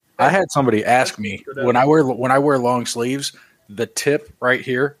I had somebody ask me when I wear long sleeves, the tip right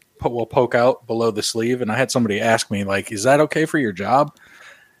here will poke out below the sleeve, and I had somebody ask me like, "Is that okay for your job?"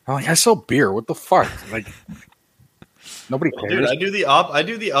 I'm like, "I sell beer. What the fuck?" Like, nobody cares. Dude, I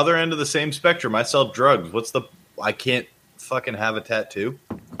do the other end of the same spectrum. I sell drugs. I can't fucking have a tattoo.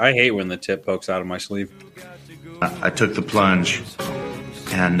 I hate when the tip pokes out of my sleeve. I took the plunge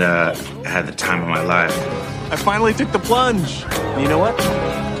and had the time of my life. I finally took the plunge. And you know what?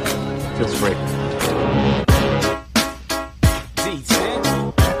 Feels great.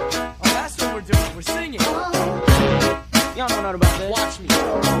 Oh, that's what we're doing. We're singing. Y'all don't know about that. Watch me.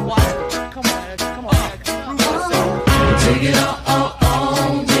 Come on, Ed. Come on, Ed. Prove yourself. Take it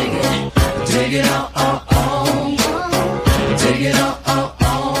all, dig it. Dig it all, dig it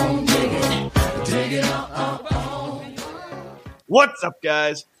all, dig it. Dig it all. What's up,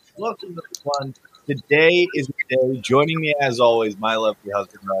 guys? Welcome to the plunge. Today is the day. Joining me, as always, my lovely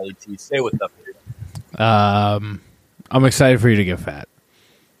husband, Riley T. Say what's up, dude. I'm excited for you to get fat.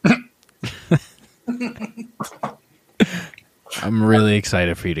 I'm really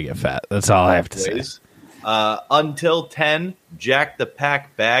excited for you to get fat. That's all I have to say. Until 10, Jack the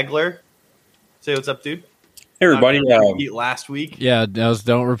Pack Bagler. Say what's up, dude. Hey, everybody. Repeat last week. Yeah,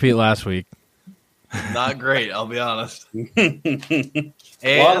 don't repeat last week. Not great, I'll be honest.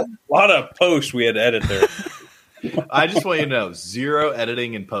 A lot of posts we had to edit there. I just want you to know, zero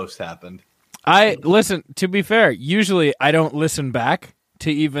editing and post happened. To be fair, usually I don't listen back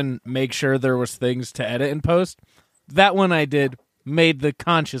to even make sure there was things to edit and post. That one I made the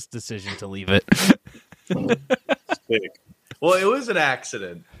conscious decision to leave it. Well, it was an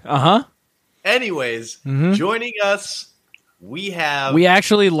accident. Uh-huh. Anyways, Joining us, we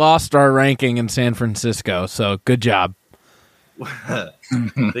actually lost our ranking in San Francisco, so good job.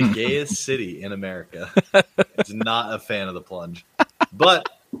 the gayest city in America. It's not a fan of the plunge. But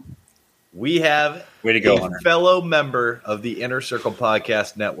we have Way to go, a Hunter. fellow member of the Inner Circle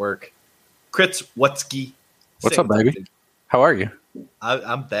Podcast Network, Kritz Wutzke. What's up, baby? Dude. How are you?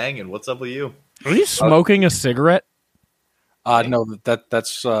 I'm banging. What's up with you? Are you smoking a cigarette? No,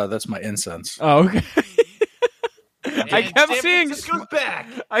 that's my incense. Oh, okay. I And kept San seeing. Francisco's back.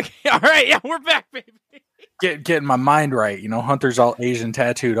 All right, yeah, we're back, baby. Getting my mind right. You know, Hunter's all Asian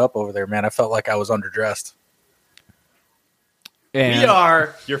tattooed up over there, man. I felt like I was underdressed. And We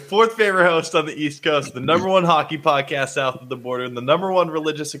are your fourth favorite host on the East Coast, the number one hockey podcast south of the border, and the number one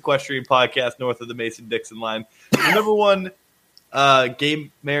religious equestrian podcast north of the Mason-Dixon line, the number one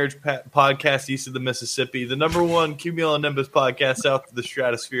gay marriage podcast east of the Mississippi, the number one cumulonimbus podcast south of the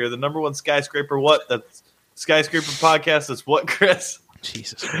stratosphere, the number one skyscraper podcast that's what, Chris?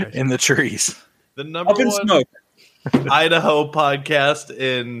 Jesus Christ. In the trees. The number Up in one smoke. Idaho podcast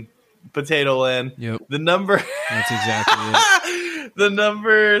in Potato Land. Yep. The number That's exactly it. the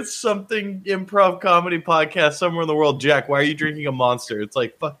number something improv comedy podcast somewhere in the world. Jack, why are you drinking a Monster? It's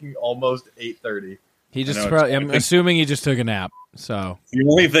like fucking almost 8:30. He just I know, probably, it's- I'm assuming he just took a nap. So The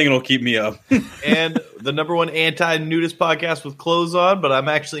only thing that'll keep me up. And the number one anti-nudist podcast with clothes on, but I'm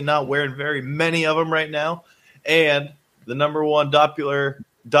actually not wearing very many of them right now. And the number one Doppler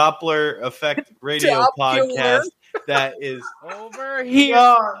effect radio podcast that is over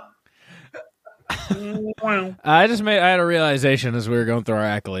here. I had a realization as we were going through our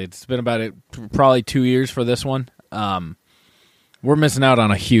accolades. It's been about probably 2 years for this one. We're missing out on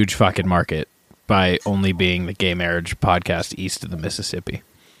a huge fucking market by only being the gay marriage podcast east of the Mississippi.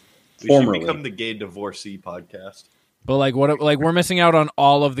 we Formerly. should become the gay divorcee podcast. But we're missing out on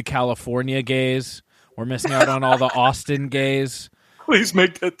all of the California gays. We're missing out on all the Austin gays. Please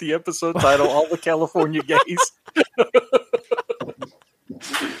make that the episode title, All the California Gays.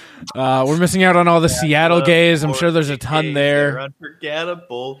 We're missing out on all the Seattle gays. I'm sure there's a ton They're there.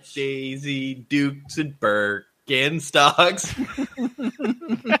 unforgettable. Daisy Dukes and Birkenstocks.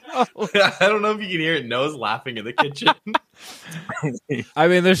 I don't know if you can hear it. Noah's laughing in the kitchen. I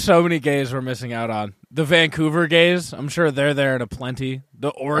mean, there's so many gays we're missing out on. The Vancouver gays, I'm sure they're there in a plenty. The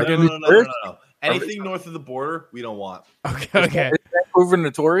Oregon. No. Anything north of the border, we don't want. Okay. Is Vancouver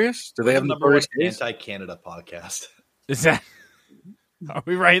notorious? Do they have the number one notorious gays? anti-Canada podcast? Is that? Are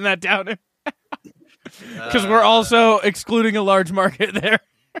we writing that down? Because we're also excluding a large market there.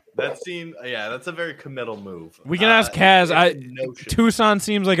 That's a very committal move. We can ask Kaz. it's a notion. Tucson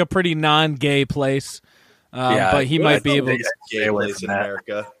seems like a pretty non-gay place, but he might be able. Biggest Stay gay away place from in that.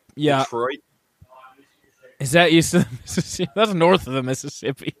 America. Yeah, Detroit. is that east of the Mississippi? That's north of the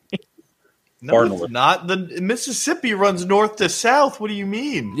Mississippi. No, Far it's north. not. The Mississippi runs north to south. What do you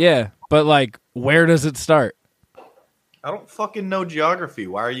mean? Yeah, but like, where does it start? I don't fucking know geography.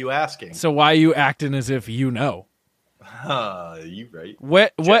 Why are you asking? So why are you acting as if you know? You right.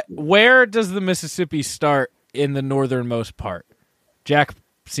 Where does the Mississippi start in the northernmost part? Jack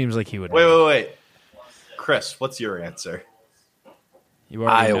seems like he would. Wait. Chris, what's your answer? You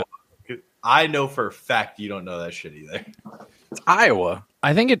already know. I know for a fact you don't know that shit either. It's Iowa.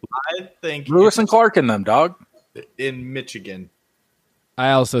 I think Lewis and Clark in them, dog. In Michigan.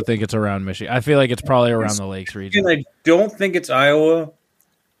 I also think it's around Michigan. I feel like it's probably around the Lakes region. I don't think it's Iowa.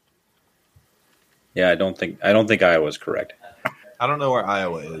 Yeah, I don't think Iowa is correct. I don't know where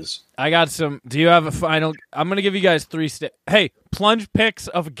Iowa is. I got some. Do you have a final? I'm going to give you guys 3 states. Hey, plunge picks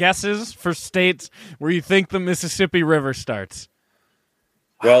of guesses for states where you think the Mississippi River starts.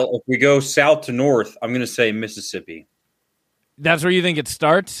 Well, if we go south to north, I'm going to say Mississippi. That's where you think it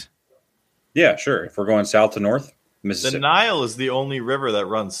starts? Yeah, sure. If we're going south to north, Mississippi. The Nile is the only river that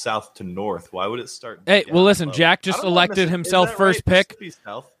runs south to north. Why would it start? Hey, well, listen, low? Jack just elected himself first pick.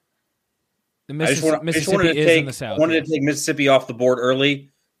 South? The Mississippi is in the south. I wanted to take Mississippi off the board early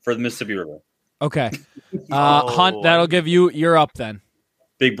for the Mississippi River. Okay. Hunt, that'll give you. You're up then.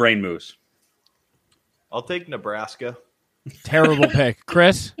 Big brain moves. I'll take Nebraska. Terrible pick.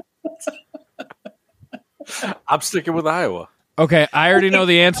 Chris? I'm sticking with Iowa. Okay, I already know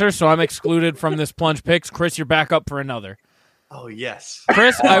the answer, so I'm excluded from this plunge picks. Chris, you're back up for another. Oh, yes.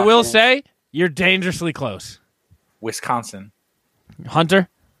 Chris, I will say, you're dangerously close. Wisconsin. Hunter?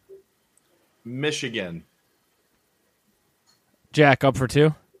 Michigan. Jack, up for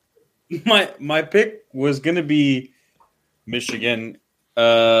 2? My pick was going to be Michigan.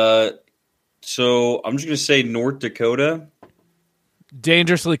 So I'm just going to say North Dakota.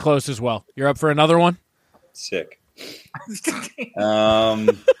 Dangerously close as well. You're up for another one? Sick.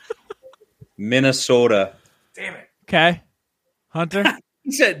 Minnesota. Damn it. Okay. Hunter?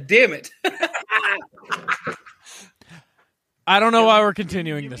 He said, damn it. I don't know why we're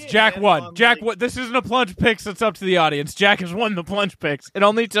continuing this. Jack won. Jack won. This isn't a plunge picks. It's up to the audience. Jack has won the plunge picks. It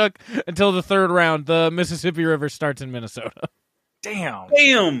only took until the 3rd round. The Mississippi River starts in Minnesota. Damn.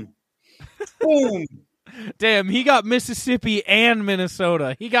 Boom. Damn, he got Mississippi and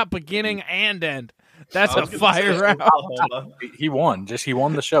Minnesota. He got beginning and end. That's a fire round. He won. He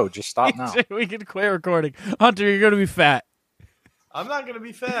won the show. Just stop now. We can quit recording. Hunter, you're going to be fat. I'm not going to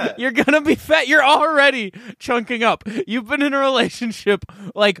be fat. You're going to be fat. You're already chunking up. You've been in a relationship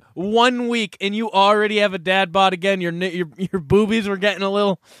like 1 week, and you already have a dad bod again. Your boobies were getting a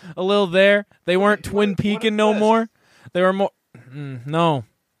little there. They weren't twin peaking no more. They were more. No,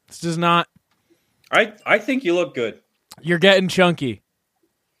 this does not. I think you look good. You're getting chunky.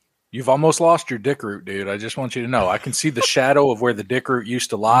 You've almost lost your dick root, dude. I just want you to know. I can see the shadow of where the dick root used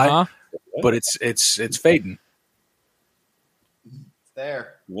to lie, but it's fading.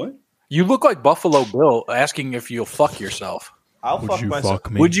 There. What? You look like Buffalo Bill asking if you'll fuck yourself. I'll Would fuck you myself.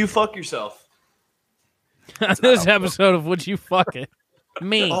 fuck me? Would you fuck yourself? This episode of Would You Fuck It?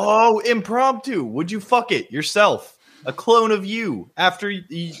 Me. Oh, impromptu. Would you fuck it yourself? A clone of you after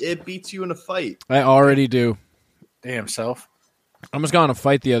it beats you in a fight. I already do. Damn self. I almost got in a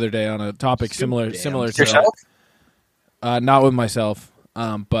fight the other day on a topic similar to Yourself? that. Not with myself,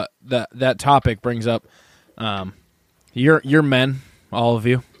 but that topic brings up you're men, all of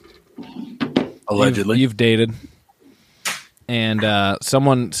you. Allegedly. You've dated. And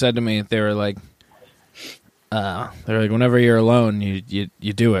someone said to me, they were like, whenever you're alone, you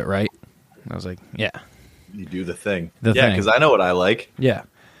do it, right? And I was like, yeah. You do the thing. The yeah, thing. because I know what I like. Yeah.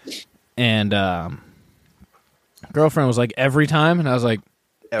 And girlfriend was like, every time? And I was like,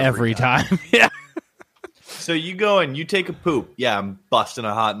 every time. Yeah. So you go and you take a poop. Yeah, I'm busting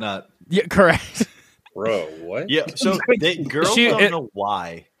a hot nut. Yeah, correct. Bro, what? Yeah, so girls don't know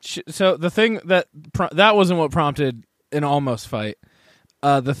why. So the thing that wasn't what prompted an almost fight.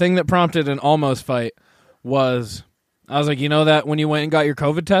 The thing that prompted an almost fight was, I was like, you know that when you went and got your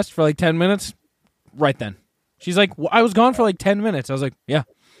COVID test for like 10 minutes? Right then. She's like, well, I was gone for like 10 minutes. I was like, yeah.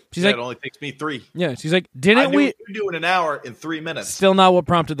 She's like, it only takes me 3. Yeah. She's like, didn't we do in an hour in 3 minutes? Still not what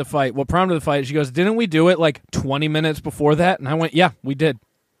prompted the fight. What prompted the fight? She goes, didn't we do it like 20 minutes before that? And I went, yeah, we did.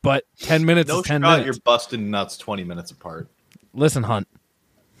 But 10 minutes is 10 minutes. You're busting nuts 20 minutes apart. Listen, Hunt.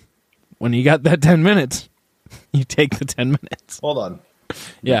 When you got that 10 minutes, you take the 10 minutes. Hold on.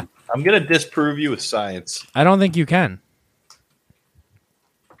 Yeah. I'm going to disprove you with science. I don't think you can.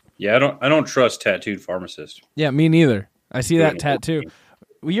 Yeah, I don't trust tattooed pharmacists. Yeah, me neither. I see that tattoo.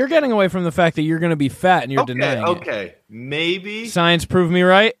 Well, you're getting away from the fact that you're going to be fat and you're denying it. Okay, maybe. Science prove me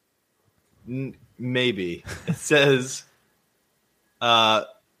right? Maybe. It says...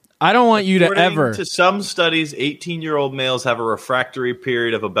 I don't want you to ever... To some studies, 18-year-old males have a refractory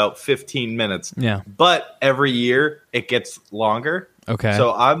period of about 15 minutes. Yeah. But every year, it gets longer. Okay.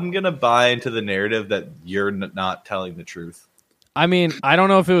 So I'm gonna buy into the narrative that you're not telling the truth. I mean, I don't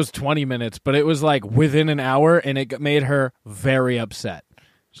know if it was 20 minutes, but it was like within an hour, and it made her very upset.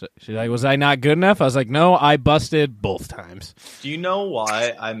 So she's like, was I not good enough? I was like, no, I busted both times. Do you know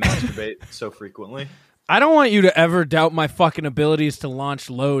why I masturbate so frequently? I don't want you to ever doubt my fucking abilities to launch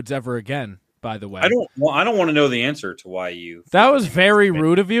loads ever again, by the way. I don't want to know the answer to why you. That was very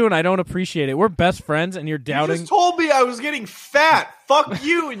rude of you, and I don't appreciate it. We're best friends, and you're You doubting. just told me I was getting fat. Fuck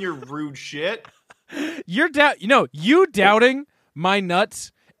you and your rude shit. You doubting my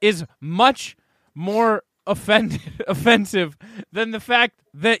nuts is much more offensive than the fact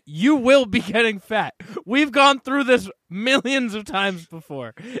that you will be getting fat. We've gone through this millions of times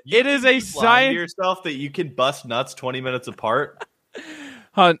before. It is a Lying to sign. yourself that you can bust nuts 20 minutes apart.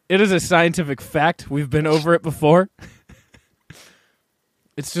 Hunt, it is a scientific fact. We've been over it before.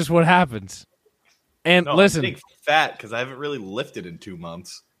 It's just what happens. And No, listen, I'm getting fat because I haven't really lifted in 2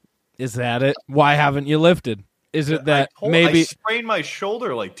 months. is that it? Why haven't you lifted? Is it that I maybe, sprained my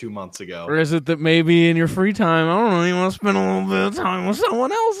shoulder like 2 months ago. or is it that maybe in your free time, I don't know, you want to spend a little bit of time with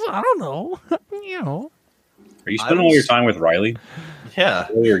someone else? I don't know. You know. Are you spending all your time with Riley? Yeah,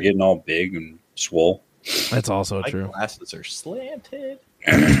 You're getting all big and swole. That's also my true. glasses are slanted.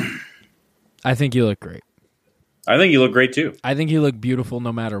 I think you look great. I think you look great too, I think you look beautiful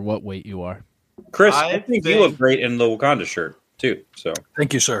no matter what weight you are. Chris. I I think you think- look great in the Wakanda shirt too. So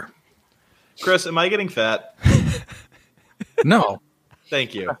Thank you, sir. Chris, am I getting fat? No,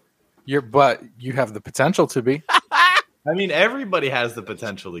 Thank you. but you have the potential to be. I mean, everybody has the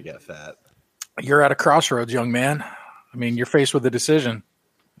potential to get fat. You're at a crossroads, young man. I mean, you're faced with a decision.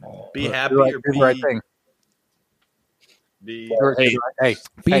 Be happy Do or the right thing. be. Hey,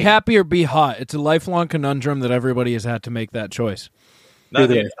 Be hey, happy or be hot. It's a lifelong conundrum that everybody has had to make that choice. No, Do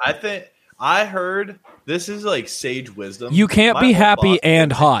the dude, I think I heard this is like sage wisdom. You can't My be whole happy boss-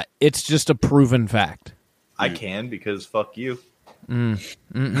 and hot. It's just a proven fact. I can because fuck you.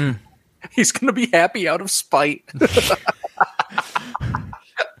 he's gonna be happy out of spite.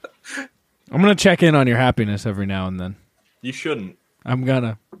 I'm going to check in on your happiness every now and then. You shouldn't. I'm going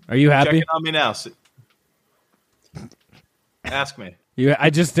to. Are you happy? Check in on me now. Ask me. I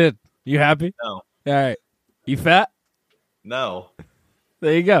just did. You happy? No, All right. You fat? no.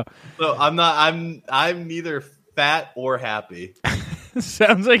 There you go. So I'm not. I'm neither fat or happy.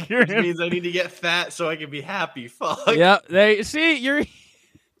 Sounds like you're Which in. means I need to get fat so I can be happy. Fuck. Yeah. See, you're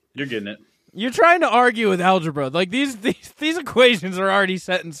you're getting it. trying to argue with algebra. Like these equations are already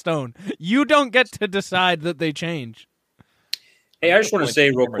set in stone. You don't get to decide that they change. Hey, I just want to say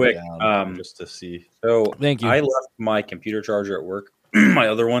real Camera quick. down, just to see. So Thank you. I left my computer charger at work. My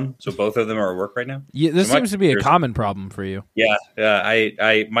other one. So both of them are at work right now. Yeah, this So my seems to be a computer's- common problem for you. Yeah.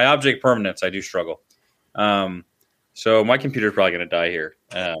 I my object permanence, I do struggle. So my computer's probably going to die here.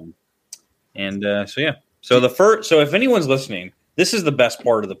 So yeah. So if anyone's listening, this is the best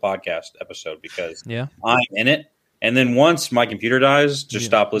part of the podcast episode because Yeah. I'm in it. And then once my computer dies, just Yeah.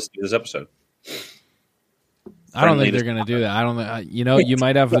 stop listening to this episode. I don't think Friendly they're gonna do that. I don't think. You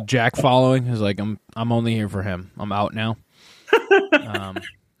might have a Jack following who's like, I'm only here for him. I'm out now.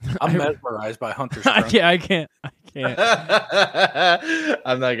 I'm mesmerized by Hunter's I strength. can't. I can't.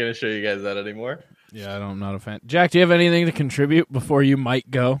 I'm not going to show you guys that anymore. Yeah, I'm not a fan. Jack, do you have anything to contribute before you might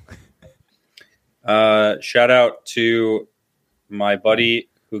go? Shout out to my buddy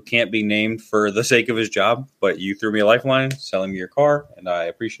who can't be named for the sake of his job, but you threw me a lifeline selling me your car, and I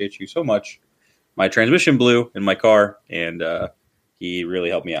appreciate you so much. My transmission blew in my car, and he really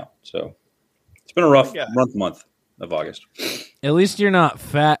helped me out. So it's been a rough Yeah. month of August. At least you're not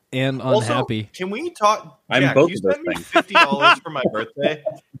fat and Also, unhappy. can we talk? I'm Jack, both you of those sent me things. $50 for my birthday.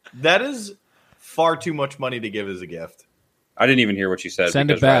 That is far too much money to give as a gift. I didn't even hear what you said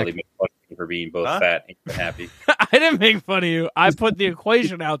Send it because back. Riley made fun of me for being both Huh? fat and happy. I didn't make fun of you. I put the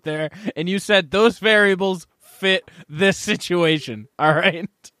equation out there, and you said those variables fit this situation. All right.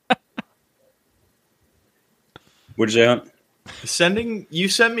 What'd you say, Hunt? You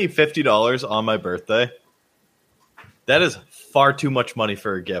sent me $50 on my birthday. That is far too much money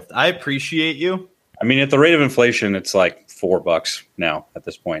for a gift. I appreciate you. I mean, at the rate of inflation, it's like $4 now at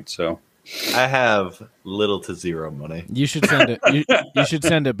this point. So I have little to zero money. You should send it. You should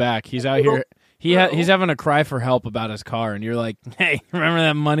send it back. He's out here. He's having a cry for help about his car, and you're like, "Hey, remember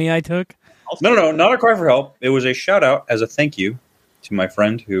that money I took?" No, not a cry for help. It was a shout out as a thank you to my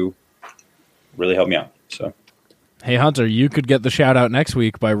friend who really helped me out. So Hey, Hunter, you could get the shout out next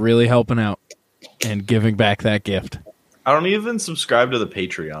week by really helping out and giving back that gift. I don't even subscribe to the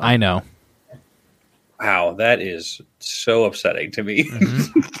Patreon. I know. wow, that is so upsetting to me.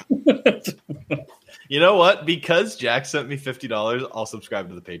 You know what? Because Jack sent me $50, I'll subscribe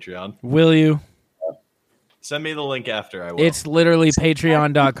to the Patreon. Will you? Send me the link after. I will. It's literally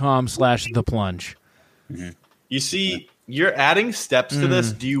patreon.com/theplunge. You see, you're adding steps to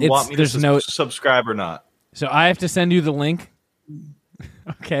this. Do you want me to subscribe or not? So I have to send you the link.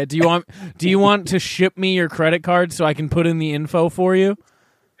 Okay. Do you want to ship me your credit card so I can put in the info for you?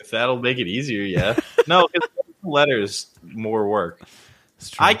 If that'll make it easier, yeah. No, because letters more work.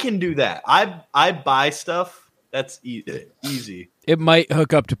 I can do that. I buy stuff. That's easy. It might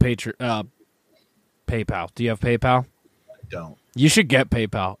hook up to PayPal. Do you have PayPal? I don't. You should get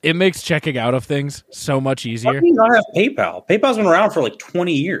PayPal. It makes checking out of things so much easier. Why do you not have PayPal? PayPal's been around for like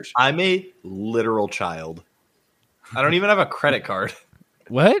 20 years. I'm a literal child. I don't even have a credit card.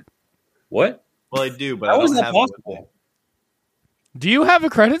 What? What? Well, I do, but How I is don't that have possible? it. Do you have a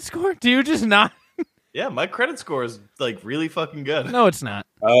credit score? Do you just not? Yeah, my credit score is like really fucking good. No, it's not.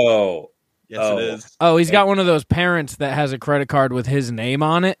 Oh. Yes, it is. Oh, he's got one of those parents that has a credit card with his name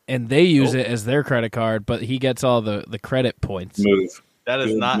on it, and they use it as their credit card, but he gets all the credit points. Move. That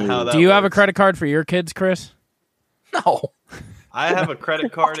is not how that Do you have a works. credit card for your kids, Chris? No. I have a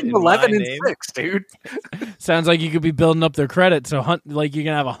credit card in 11 my and name. 6, dude. Sounds like you could be building up their credit, so like you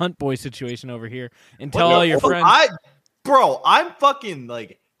can have a Hunt Boy situation over here and tell all your friends. I'm fucking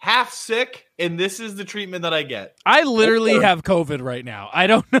like half sick, and this is the treatment that I get. I literally have COVID right now. I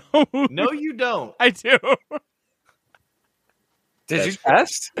don't know. No, you don't. I do. Did you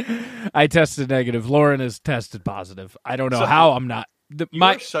test? I tested negative. Lauren has tested positive. I don't know So- how I'm not.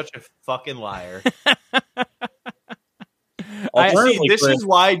 You're such a fucking liar. Alternatively, This Chris, is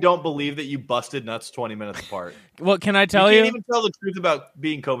why I don't believe that you busted nuts 20 minutes apart. Well, can I tell you you? can't even tell the truth about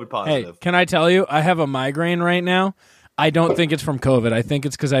being COVID Hey, positive. can I tell you? I have a migraine right now. I don't think it's from COVID. I think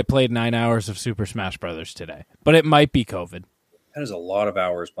it's because I played 9 hours of Super Smash Brothers today. But it might be COVID. that is a lot of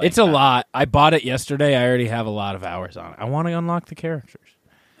hours. Playing It's a that. lot. I bought it yesterday. I already have a lot of hours on it. I want to unlock the characters.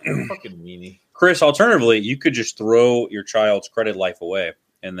 Fucking meanie. Chris, alternatively, you could just throw your child's credit life away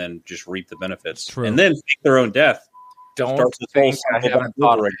and then just reap the benefits. True. And then fake their own death. Don't Start this whole think I cycle haven't back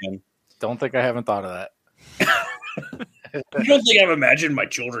thought over of again. Don't think I haven't thought of that. You don't think I've imagined my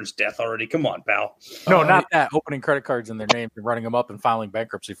children's death already? Come on, pal. No, not that. Opening credit cards in their name and running them up and filing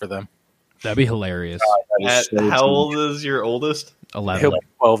bankruptcy for them. That'd be hilarious. How old is your oldest? 11. He'll be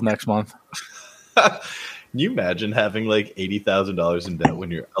 12 next month. Can you imagine having like $80,000 in debt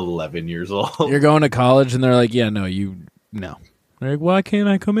when you're 11 years old? You're going to college, and they're like, yeah, no. They're like, why can't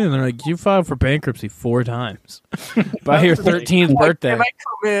I come in? They're like, you filed for bankruptcy 4 times by your 13th birthday. Can I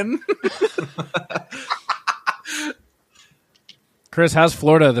come in? Chris, how's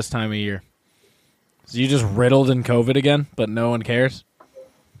Florida this time of year? So you just riddled in COVID again, but no one cares?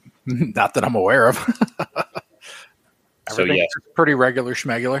 Not that I'm aware of. So, Everything's yes. pretty regular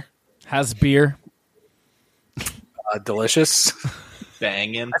schmegular. How's beer? Delicious.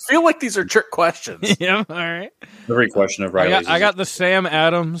 Banging. I feel like these are trick questions. Yeah, all right. Every question of I Riley's. got the Sam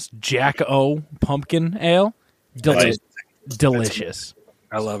Adams Jack O pumpkin ale. Nice. Delicious.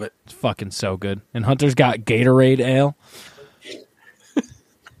 I love it. It's fucking so good. And Hunter's got Gatorade ale.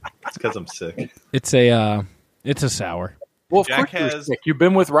 It's because I'm sick. It's a sour. Well, of Jack course you're has- sick. You've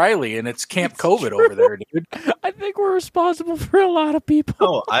been with Riley, and it's Camp COVID over there, dude. I think we're responsible for a lot of people.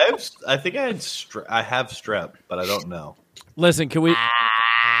 No, I think I have strep, but I don't know. Listen, can we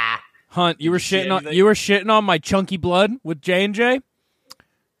Hunt, you were see shitting on anything? you were shitting on my chunky blood with J&J?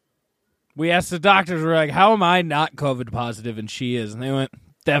 We asked the doctors, we're like, how am I not COVID positive? And she is. And they went,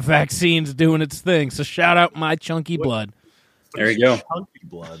 that vaccine's doing its thing. So shout out my chunky blood. There you go. Chunky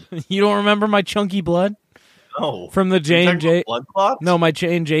blood. You don't remember my chunky blood? No. From the You're talking J&J? about blood clots? No, my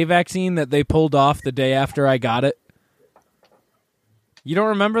J&J vaccine that they pulled off the day after I got it. You don't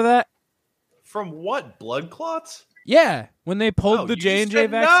remember that? From what? Blood clots? Yeah, when they pulled No, the you J&J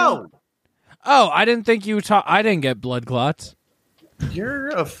said vaccine. No. Oh, I didn't think you I didn't get blood clots. You're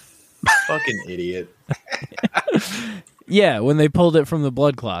a fucking idiot. Yeah, when they pulled it from the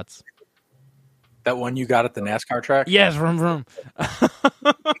blood clots. That one you got at the NASCAR track? Yes, from.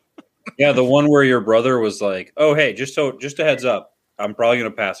 Yeah, the one where your brother was like, "Oh, hey, just a heads up, I'm probably going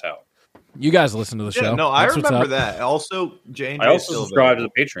to pass out." You guys listen to the Yeah, show. no, I That's what's remember up. that. Also, J&J I also still subscribe to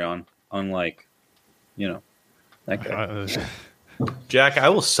available. the Patreon, unlike, that guy. Jack, I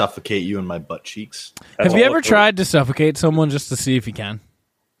will suffocate you in my butt cheeks. That's Have you all ever it- tried to suffocate someone just to see if you can?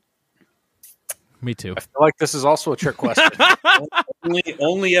 Me too. I feel like this is also a trick question.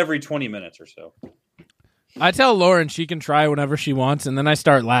 Only every 20 minutes or so. I tell Lauren she can try whenever she wants, and then I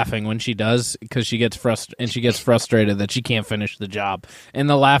start laughing when she does because she gets frustrated that she can't finish the job, and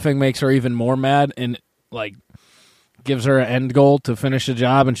the laughing makes her even more mad and like gives her an end goal to finish the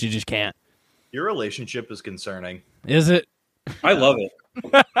job, and she just can't. Your relationship is concerning. Is it? I love it.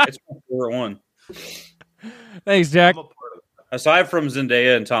 It's my favorite one. Thanks, Jack. I'm a part of it. Aside from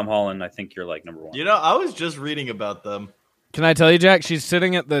Zendaya and Tom Holland, I think you're like number one. You know, I was just reading about them. Can I tell you, Jack? She's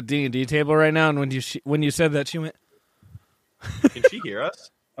sitting at the D&D table right now, and when you said that, she went. Can she hear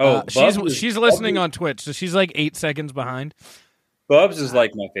us? Oh, she's listening on Twitch, so she's like 8 seconds behind. Bubs is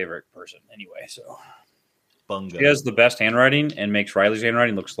like my favorite person anyway. So Bunga. she has the best handwriting and makes Riley's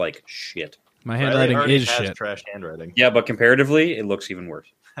handwriting looks like shit. My Riley handwriting already is has shit. trash handwriting. Yeah, but comparatively, it looks even worse.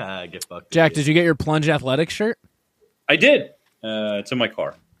 Get fucked. Jack, did you get your Plunge Athletics shirt? I did. It's in my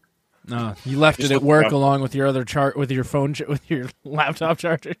car. No, you left Just it at look work around. along with your other chart with your phone with your laptop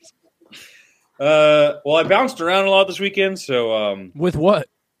chargers. Well, I bounced around a lot this weekend, so With what?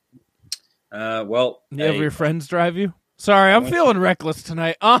 well, You have your friends drive you? Sorry, I'm feeling reckless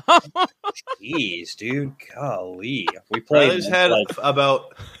tonight. Jeez, dude, golly, we played. Riley's had like,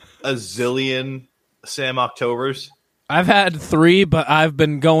 about a zillion Sam Octobers. I've had 3, but I've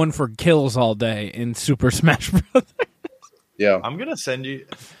been going for kills all day in Super Smash Bros. yeah, I'm gonna send you.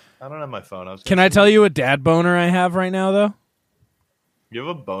 I don't have my phone. Can I tell you a dad boner I have right now, though? You have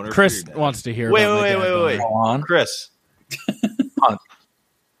a boner. for Chris your dad? wants to hear Wait, about my wait, dad wait, boner. wait. Go on. Chris,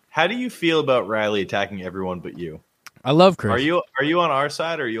 how do you feel about Riley attacking everyone but you? I love Chris. Are you on our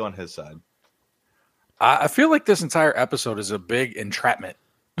side or are you on his side? I feel like this entire episode is a big entrapment.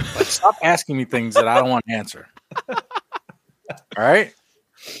 Like, stop asking me things that I don't want to answer. All right?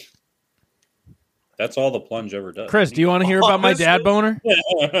 that's all the plunge ever does. Chris, do you want to hear about my dad boner?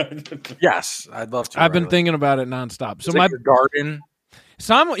 Yes, I'd love to. I've been Riley. thinking about it nonstop. Is So it my your garden.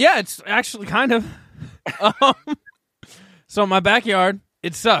 yeah, it's actually kind of. Um, so my backyard,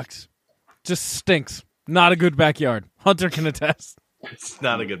 it sucks. Just stinks. Not a good backyard. Hunter can attest. It's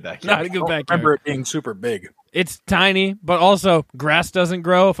not a good backyard. Not a good I backyard. remember it being super big. It's tiny, but also grass doesn't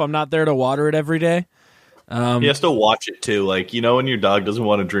grow if I'm not there to water it every day. He has to watch it too. Like, you know, when your dog doesn't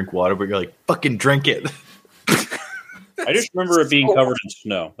want to drink water, but you're like, fucking drink it. I just remember it being covered in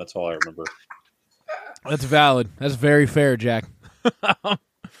snow. That's all I remember. That's valid. That's very fair, Jack.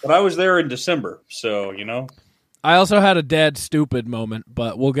 But I was there in December, so you know. I also had a dad stupid moment,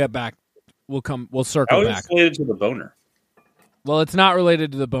 but we'll get back. We'll I circle was back. related to the boner. Well, it's not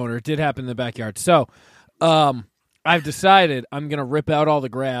related to the boner. It did happen in the backyard. So, I've decided I'm gonna rip out all the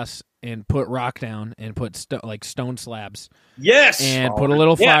grass and put rock down and put stone slabs Yes, and put a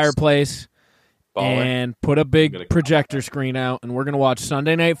little Yes. fireplace Baller. and put a I'm big gonna- projector screen out, and we're gonna watch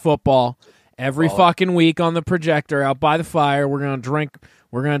Sunday Night Football every fucking week on the projector out by the fire. We're gonna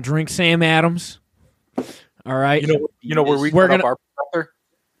drink Sam Adams. All right, You know where we We're put up gonna- our projector?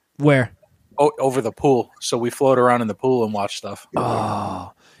 where? Over the pool. So we float around in the pool and watch stuff.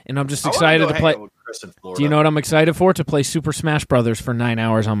 Oh, and I'm just I wanna excited go to hang play. out with Chris in Florida. Do you know what I'm excited for? To play Super Smash Brothers for 9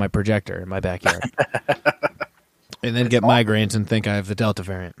 hours on my projector in my backyard, and then get migraines and think I have the Delta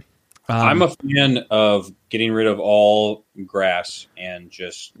variant. I'm a fan of getting rid of all grass and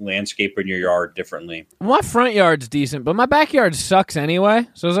just landscaping your yard differently. My front yard's decent, but my backyard sucks anyway.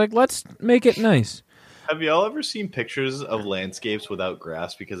 So I was like, let's make it nice. Have y'all ever seen pictures of landscapes without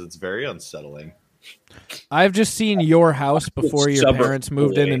grass? Because it's very unsettling. I've just seen your house before your Suburb parents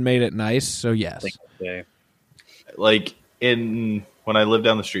moved in away. and made it nice. So yes, Okay. Like when I lived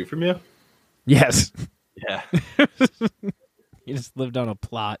down the street from you. yes, Yeah. you just lived on a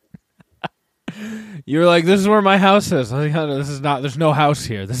plot. You were like, "This is where my house is." I was like, "Oh, this is not. There's no house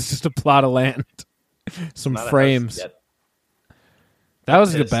here. This is just a plot of land, some Not a house frames." yet. That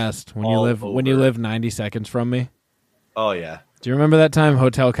was the Pissed best when all you over. live 90 seconds from me. Oh yeah. Do you remember that time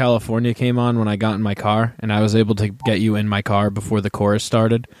Hotel California came on when I got in my car and I was able to get you in my car before the chorus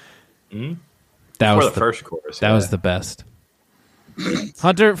started? Mhm. That For was the first chorus. that was the best.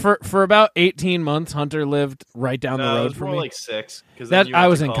 Hunter for about 18 months. Hunter lived right down No, the it road was from more me. like 6. Because That I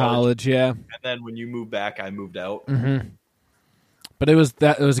was in college, yeah. and then when you moved back, I moved out. But it was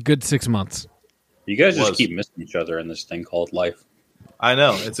a good 6 months. You guys Was. just keep missing each other in this thing called life. I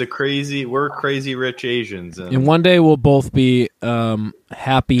know it's we're crazy rich Asians, And one day we'll both be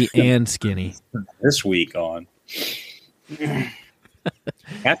happy and skinny. This week on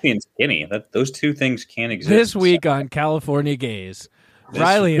happy and skinny. Those two things can't exist. This week on California Gays,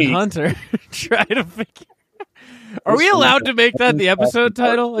 Riley and week. Hunter try to figure. Are we allowed to make that the episode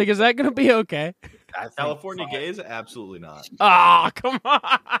title? Like, is that going to be okay? California gays, absolutely not. Ah, come on.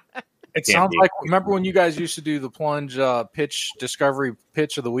 It Can't sounds be. like, remember when you guys used to do the plunge discovery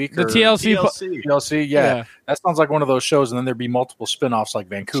pitch of the week? The or TLC. TLC. TLC, yeah. Yeah. That sounds like one of those shows, and then there'd be multiple spin-offs like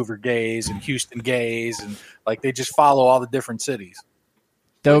Vancouver Gays and Houston Gays, and like they just follow all the different cities.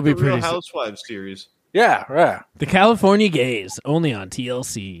 That would be the Real pretty. Housewives series. Yeah, yeah. The California Gays, only on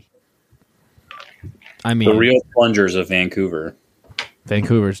TLC. I mean, The real plungers of Vancouver.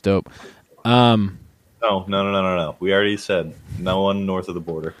 Vancouver's dope. No. We already said no one north of the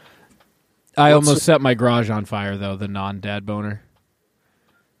border. I almost set my garage on fire, though, the non-dad boner.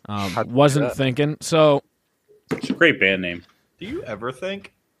 Wasn't thinking. So, It's a great band name. Do you ever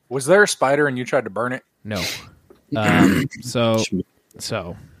think? Was there a spider and you tried to burn it? no.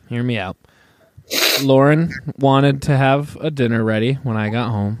 So, hear me out. Lauren wanted to have a dinner ready when I got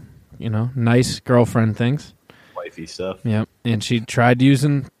home. You know, nice girlfriend things. Wifey stuff. Yep. And she tried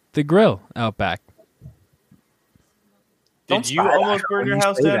using the grill out back. Did you almost burn your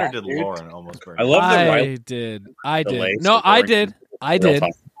house down, or did Lauren almost burn? I love the I Riley did. delay, No, so I Lauren did. I real did.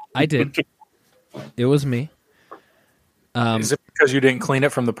 talk. I did. It was me. Is it because you didn't clean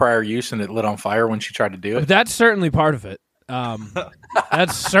it from the prior use and it lit on fire when she tried to do it? That's certainly part of it.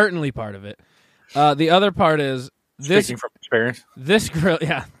 That's certainly part of it. The other part is this. Speaking from experience. This grill,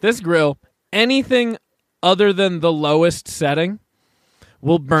 yeah, this grill. Anything other than the lowest setting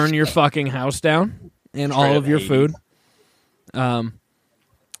will burn your fucking house down and all of your food.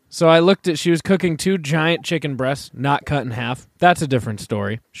 So I looked at. She was cooking 2 giant chicken breasts, not cut in half. That's a different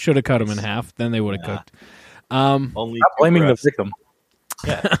story. Should have cut them in half. Then they would have cooked. Only Not blaming the victim.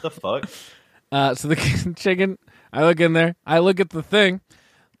 Yeah, what the fuck? So the chicken. I look in there. I look at the thing.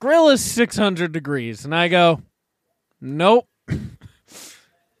 Grill is 600 degrees, and I go, nope.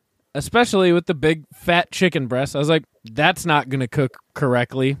 Especially with the big fat chicken breast. I was like, that's not going to cook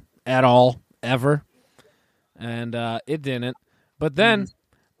correctly at all, ever. And it didn't. But then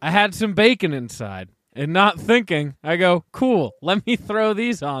I had some bacon inside. And not thinking, I go, cool, let me throw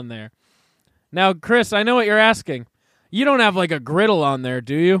these on there. Now, Chris, I know what you're asking. You don't have like a griddle on there,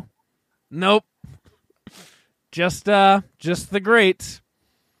 do you? Nope. Just the grates.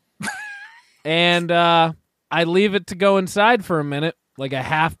 And I leave it to go inside for a minute, like a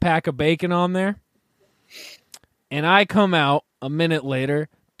half pack of bacon on there. And I come out a minute later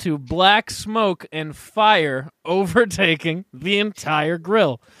to black smoke and fire overtaking the entire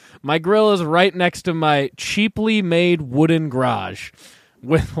grill. My grill is right next to my cheaply made wooden garage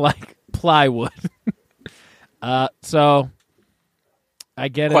with like plywood. So I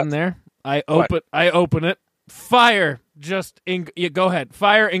get in there. I open it. Fire go ahead.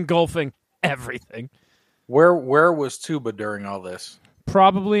 Fire engulfing everything. Where was Tuba during all this?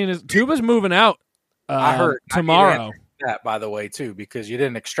 Probably in his Tuba's moving out. I heard tomorrow. That, by the way, too, because you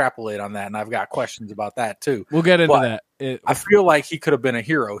didn't extrapolate on that, and I've got questions about that too. We'll get into that. I feel like he could have been a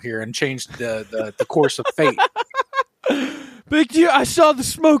hero here and changed the course of fate. Big deal. I saw the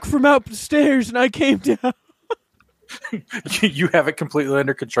smoke from out the stairs, and I came down. You have it completely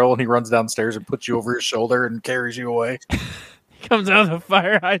under control, and he runs downstairs and puts you over his shoulder and carries you away. He comes out of the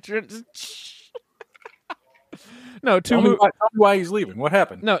fire hydrant. No, Tell me why he's leaving. What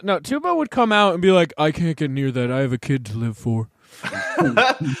happened? No, Tuba would come out and be like, I can't get near that. I have a kid to live for.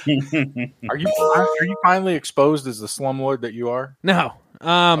 Are you finally exposed as the slumlord that you are? No.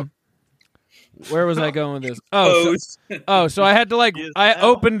 Where was I going with this? So I had to I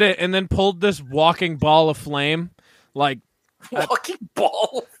opened it and then pulled this walking ball of flame. Walking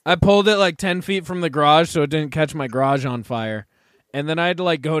ball? I pulled it like 10 feet from the garage so it didn't catch my garage on fire. And then I had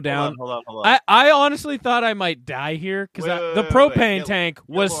to go down. Hold on. I honestly thought I might die here because the propane tank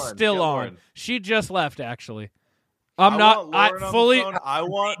was still on. Lauren. She just left, actually. I want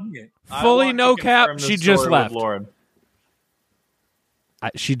no to cap. confirm this She just story with left. Lauren.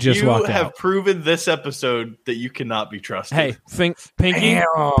 She just You walked have out. proven this episode that you cannot be trusted. Hey,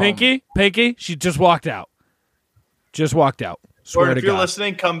 Pinky. She just walked out. Just walked out. Swear Lauren, to if you're God.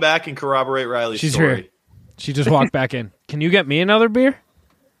 listening, come back and corroborate Riley's She's story. here. She just walked back in. Can you get me another beer?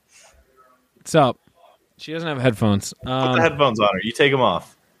 What's up? She doesn't have headphones. Put the headphones on her. You take them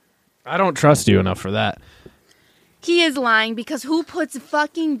off. I don't trust you enough for that. He is lying because who puts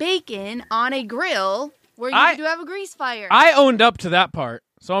fucking bacon on a grill where you do have a grease fire? I owned up to that part,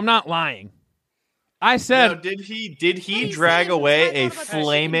 so I'm not lying. I said, Now, did he drag away a about that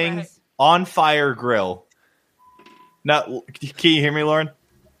flaming chicken breast. on fire grill? Now, can you hear me, Lauren?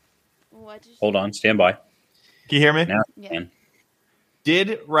 What did you Hold on, stand by. Can you hear me? Now, Yeah. can.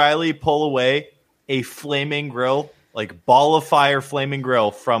 Did Riley pull away a flaming grill, like ball of fire flaming grill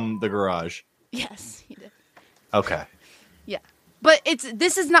from the garage? Yes, he did. Okay. Yeah. But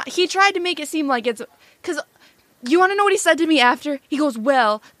this is not, he tried to make it seem like it's, because you want to know what he said to me after? He goes,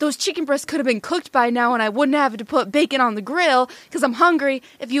 well, those chicken breasts could have been cooked by now and I wouldn't have to put bacon on the grill because I'm hungry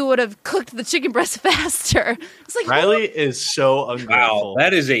if you would have cooked the chicken breast faster. It's like, Riley is so ungrateful. Wow,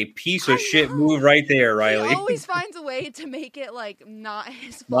 that is a piece of shit move right there, he Riley. always finds a way to make it like not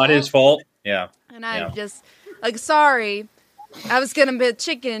his fault. Not his fault. Yeah. And I'm Yeah. just like, sorry. I was gonna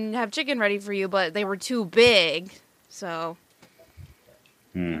have chicken ready for you, but they were too big. So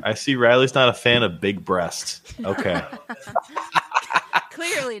I see Riley's not a fan of big breasts. Okay.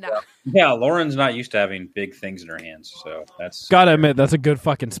 clearly not. Yeah, Lauren's not used to having big things in her hands, so that's Gotta admit, that's a good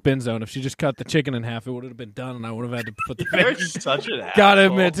fucking spin zone. If she just cut the chicken in half, it would have been done, and I would have had to put the You're bacon. such an asshole. Gotta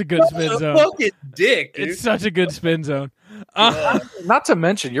admit, it's a good spin zone. fucking dick, dude. It's such a good spin zone. Not to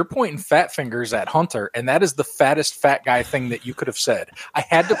mention, you're pointing fat fingers at Hunter, and that is the fattest fat guy thing that you could have said. I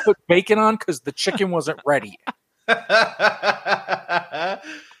had to put bacon on because the chicken wasn't ready.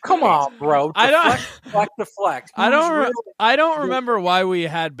 Come on, bro. I don't- Deflect. I don't. Who's I don't remember why we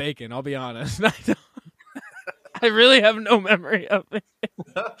had bacon. I'll be honest. I really have no memory of it.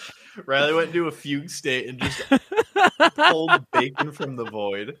 Riley went into a fugue state and just pulled bacon from the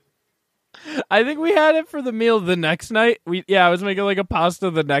void. I think we had it for the meal the next night. I was making like a pasta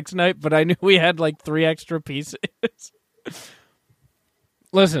the next night, but I knew we had like 3 extra pieces.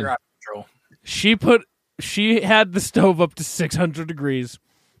 Listen, You're out of control. she had the stove up to 600 degrees,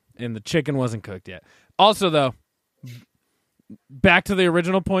 and the chicken wasn't cooked yet. Also, though, back to the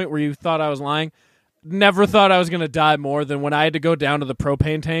original point where you thought I was lying. Never thought I was going to die more than when I had to go down to the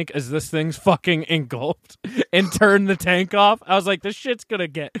propane tank as this thing's fucking engulfed and turn the tank off. I was like, this shit's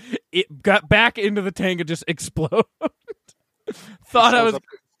going to got back into the tank and just explode. Thought I was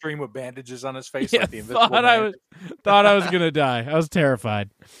stream with bandages on his face. yeah, Like the Invisible thought Man. I was going to die. I was terrified.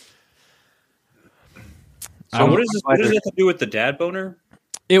 So what does that have to do with the dad boner?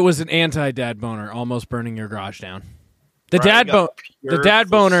 It was an anti-dad boner, almost burning your garage down. The Riley dad got the pure dad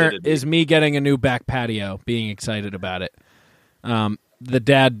boner flaccidity. is me getting a new back patio, being excited about it. The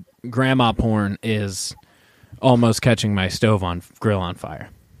dad grandma porn is almost catching my grill on fire.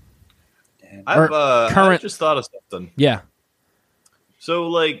 I just thought of something. Yeah. So,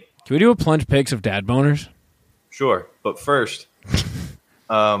 like, Can we do a plunge pics of dad boners? sure, but first,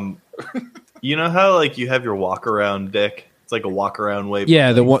 you know how like you have your walk around dick? It's like a walk around way.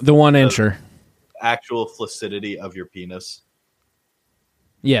 Yeah, the like, 1 incher. actual flaccidity of your penis.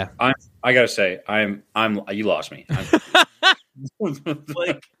 Yeah. I gotta say, you lost me.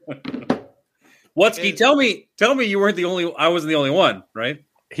 Like, Watsky, tell me you weren't the only. I wasn't the only one, right?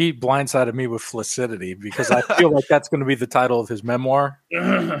 He blindsided me with flaccidity because I feel like that's going to be the title of his memoir.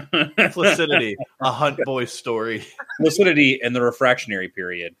 flaccidity, a Hunt Boy story. Lucidity and the refractionary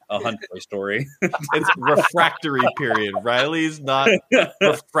period, a Hunt Boy story. It's refractory period. Riley's not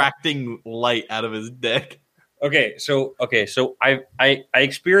refracting light out of his dick. Okay, so I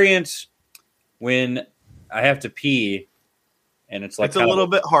experience when I have to pee, and it's like It's a little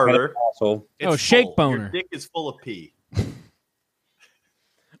bit harder. So It's shake full. boner. Your dick is full of pee.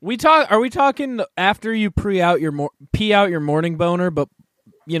 Are we talking after you pee out your morning boner, but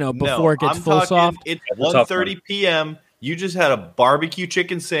before it gets I'm full talking, soft? It's That's a tough 1:30 p.m. You just had a barbecue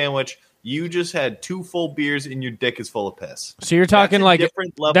chicken sandwich. You just had 2 full beers, and your dick is full of piss. So you're talking That's a like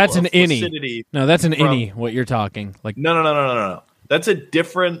different level that's of an innie. flaccidity. No, that's an from- innie. What you're talking like? No. That's a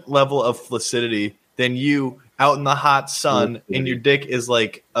different level of flaccidity than you out in the hot sun, and your dick is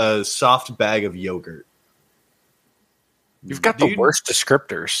like a soft bag of yogurt. You've got the Dude. worst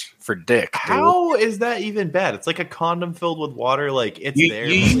descriptors for dick. Dude. How is that even bad? It's like a condom filled with water. Like it's you there.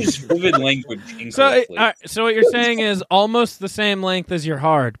 use vivid language So, incorrectly. so what you're saying is almost the same length as your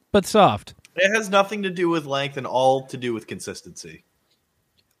hard, but soft. It has nothing to do with length and all to do with consistency.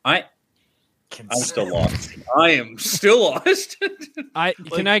 I'm still lost. I am still lost.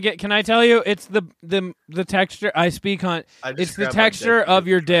 Can I tell you? It's the texture. I speak on. I just It's the grabbed my texture dick. of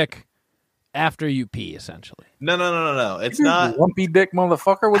your dick after you pee, essentially. No. It's You not. lumpy dick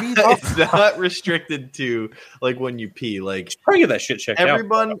motherfucker. What are you talking It's not restricted to like when you pee. Like Try to get that shit checked out.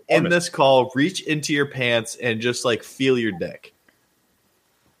 everyone in this call, reach into your pants and just like feel your dick.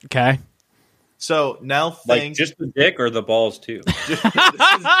 Okay. So now Like think just the dick or the balls too. Mind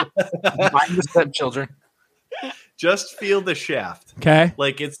the stepchildren. just feel the shaft. Okay.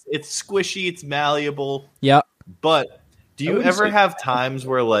 Like it's squishy, it's malleable. Yep. But do you wouldn't ever say- have times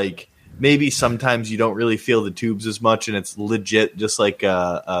where like maybe sometimes you don't really feel the tubes as much, and it's legit just like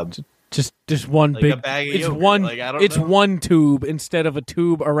Just one Like a big. bag of It's yogurt. one. Like, I don't It's know. one tube instead of a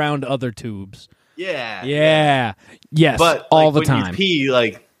tube around other tubes. yeah. Yeah. Yes. But all like, the when time. you pee,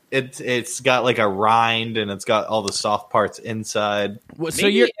 like it's got like a rind and it's got all the soft parts inside. So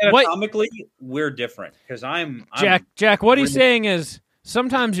Maybe you're what? anatomically we're different because I'm Jack. What he's really- saying is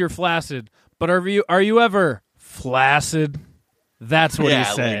sometimes you're flaccid, but are you ever flaccid? That's what Yeah, he's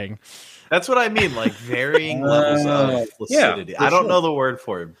like- saying. That's what I mean, like varying levels of flaccidity. for I don't sure. know the word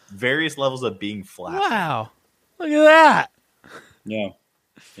for it. Various levels of being flaccid. Wow. Look at that. Yeah.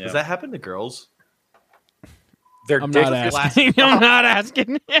 Does that happen to girls? They're I'm not dick- asking. I'm not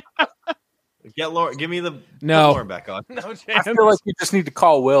asking. Get Lauren. Give me the No. put Lauren back on. No I chance. feel like you just need to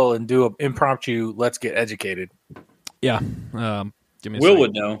call Will and do an impromptu "Let's get educated." Yeah. Give me a Will second.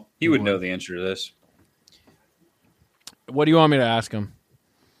 would know. He would would. know the answer to this. What do you want me to ask him?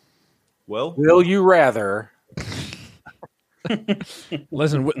 Will? Will you rather?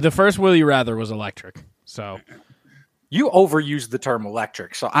 Listen, the first Will You Rather was electric. So You overused the term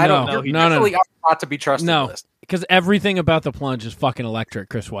electric, so I don't No, know. You no, definitely no. are not to be trusted. No. List. because everything about the plunge is fucking electric,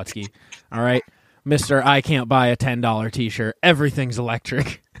 Chris Wutsky. All right, Mister, I can't buy a $10 T-shirt. Everything's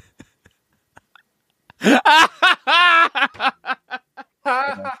electric.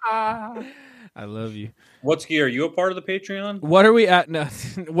 I love you. Wutsky, are you a part of the Patreon? What are we at? No,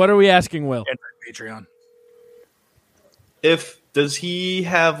 what are we asking, Will? Patreon. Does he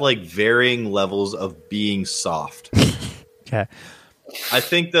have like varying levels of being soft? Okay. I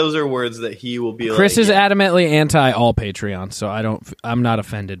think those are words that he will be Chris like. is adamantly anti all Patreon, so I'm not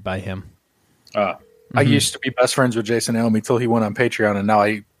offended by him. I used to be best friends with Jason Elm until he went on Patreon, and now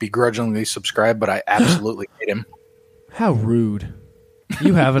I begrudgingly subscribe, but I absolutely hate him. How rude.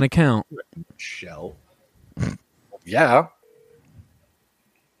 You have an account. Shell. Yeah.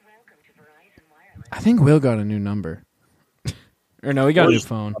 I think Will got a new number. Or no, he got a new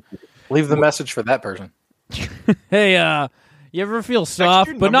phone. Leave the message for that person. Hey, you ever feel soft,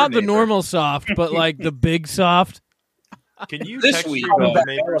 your but number, not the neighbor. normal soft, but like the big soft? Can you This text week your on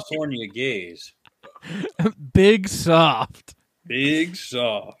neighbors? California gays. Big soft. Big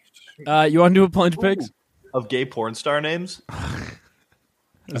soft. You want to do a plunge picks? Of gay porn star names?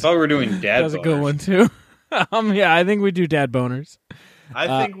 I thought we were doing dad. That's a good one too. Yeah, I think we do dad boners.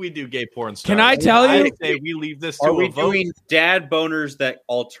 I think we do gay porn stars. Can I tell you- I say we leave this to Are a we vote. doing dad boners that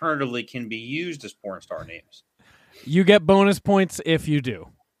alternatively can be used as porn star names? You get bonus points if you do,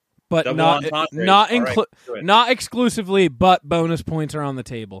 but Double not entendres. not All right, inclu- do it. not exclusively. But bonus points are on the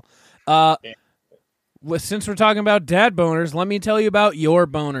table. Since we're talking about dad boners, let me tell you about your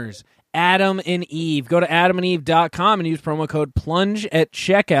boners. Adam and Eve. Go to adamandeve.com and use promo code PLUNGE at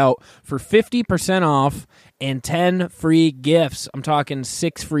checkout for 50% off and 10 free gifts. I'm talking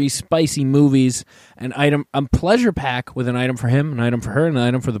 6 free spicy movies, an item, a pleasure pack with an item for him, an item for her, and an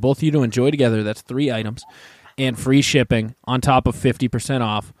item for the both of you to enjoy together. That's 3 items. And free shipping on top of 50%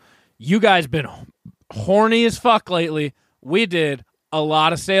 off. You guys been horny as fuck lately. We did a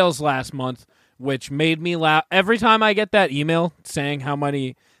lot of sales last month, which made me laugh. Every time I get that email saying how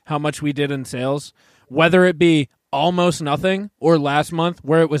much we did in sales, whether it be almost nothing or last month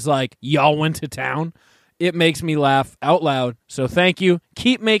where it was like y'all went to town, it makes me laugh out loud. So thank you.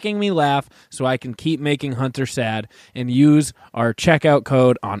 Keep making me laugh so I can keep making Hunter sad, and use our checkout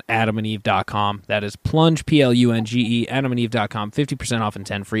code on adamandeve.com. That is plunge, PLUNGE, adamandeve.com, 50% off and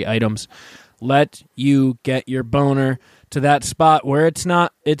 10 free items. Let you get your boner to that spot where it's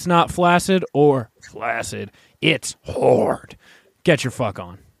not flaccid or flaccid. It's hard. Get your fuck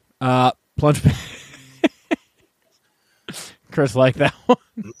on. Plunge. Chris like that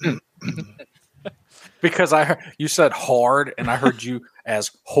one. Because you said hard, and I heard you as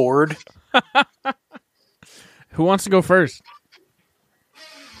horde. Who wants to go first?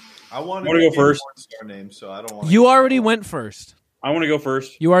 I want to go first. Porn star names, so I don't want. You already went first. I want to go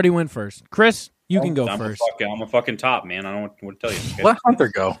first. You already went first. Chris, you can go I'm first. I'm a fucking top, man. I don't know what to tell you. Let Hunter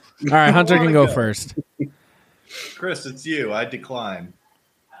go. All right, Hunter can wanna go go. first. Chris, it's you. I decline.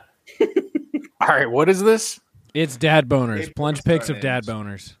 All right, what is this? It's dad boners. Hey, Plunge porn pics star of dad names.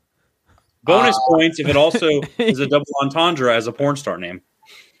 boners. Bonus points if it also is a double entendre as a porn star name.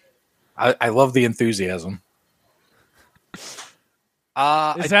 I love the enthusiasm.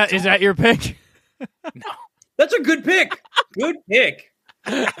 Is that your pick? That's a good pick. Good pick.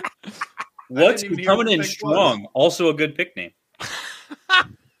 What's even hear what coming the in pick strong? Also a good pick name.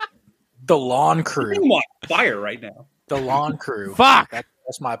 The Lawn Crew? I'm on fire right now. The Lawn Crew. Fuck.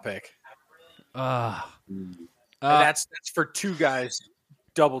 That's my pick. Uh, And that's for 2 guys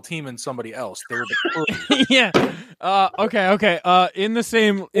double teaming somebody else. They're the crew. yeah. Okay. In the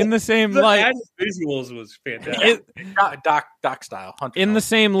same The light. ad visuals was fantastic. Doc style. Hunter In the knows.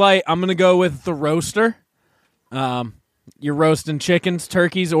 same light, I'm gonna go with the roaster. You're roasting chickens,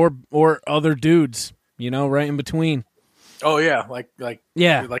 turkeys, or other dudes. You know, right in between. Oh yeah, like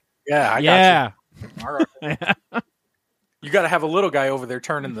Yeah. yeah, I Yeah. got you. All right. You got to have a little guy over there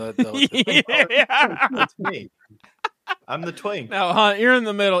turning the Yeah. That's me. I'm the twink. No, Hunt, you're in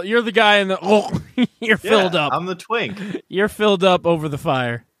the middle. You're the guy in the. Oh, you're filled Yeah, up. I'm the twink. You're filled up over the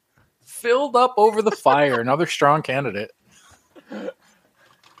fire. filled up over the fire. Another strong candidate.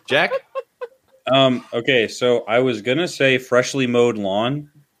 Jack. Okay, so I was gonna say Freshly Mowed Lawn,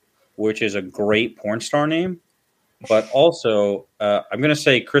 which is a great porn star name, but also I'm going to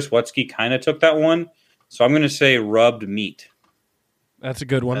say Chris Wutsky kind of took that one. So I'm going to say rubbed meat. That's a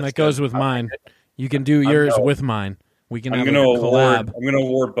good one. That's That goes good. with mine. You can do yours with mine. We can have a collab. I'm going to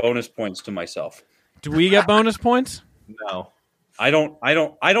award bonus points to myself. Do we get bonus points? No. I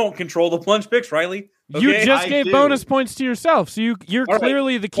don't control the plunge picks, Riley. Okay? You just I gave do. bonus points to yourself, so you're All right.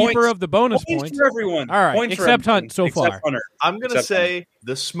 clearly the keeper Points- of the bonus Points points. for everyone. All right, Points for except everyone. Hunt so Except far. Hunter. I'm going to Except say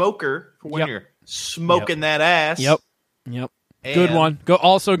the smoker for when Yep. you're smoking that ass. Yep. Good And- one.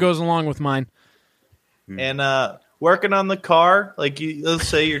 Also goes along with mine. And working on the car, like let's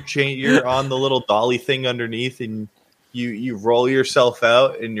say you're on the little dolly thing underneath, and you roll yourself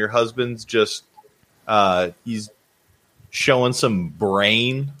out, and your husband's just he's showing some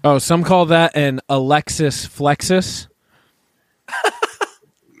brain. Oh, some call that an Alexis Flexus.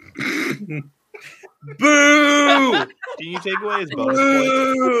 Boo! Can you take away his bonus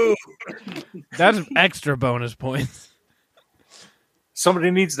points? Boo! That's extra bonus points.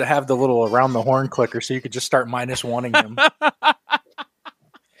 Somebody needs to have the little around the horn clicker so you could just start -1ing him.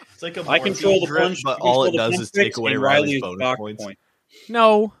 It's like a I control the drip, punch, but I all control it the does punch is take picks, away and Riley's is bonus docked points. point.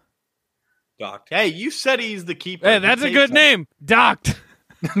 No. Docked. Hey, you said he's the keeper. Hey, He that's a takes good it. name. Docked.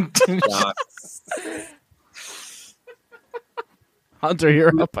 Docked. Hunter,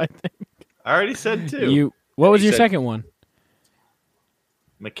 you're up, I think. I already said two. What was You your said- second one?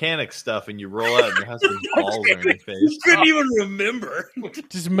 Mechanic stuff, and you roll out, and your husband's balls are in your face. Couldn't even remember.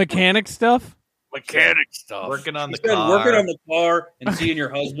 Just mechanic stuff? Mechanic stuff. Working on He the said car. working on the car and seeing your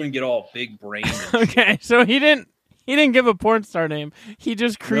husband get all big brain. And Okay, so he didn't give a porn star name. He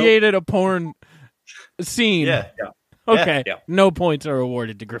just created a porn scene. Yeah. Okay. Yeah. No points are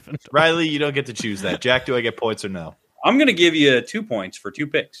awarded to Griffin. Riley, you don't get to choose that. Jack, do I get points or no? I'm going to give you 2 points for 2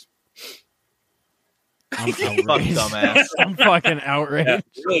 picks. I'm Fuck outraged. dumbass. I'm fucking outraged. Yeah,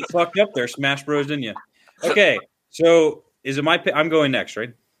 really fucked up there, Smash Bros, didn't you? Okay, so is it my pick? I'm going next,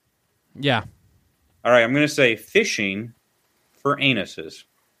 right? Yeah. All right, I'm going to say fishing for anuses.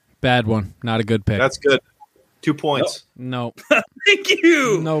 Bad one. Not a good pick. That's good. 2 points. no. Thank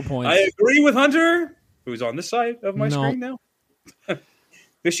you. No points. I agree with Hunter, who's on this side of my No. screen now.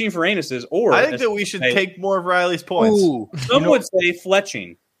 Fishing for anuses, or I think that we should take more of Riley's points. Ooh, some would say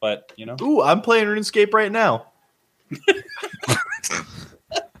fletching, but you know, Ooh, I'm playing RuneScape right now.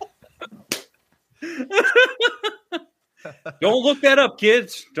 don't look that up,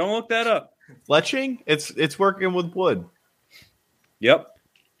 kids. Don't look that up. Fletching? It's working with wood. Yep.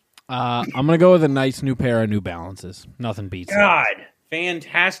 I'm gonna go with a nice new pair of New Balances. Nothing beats it. God,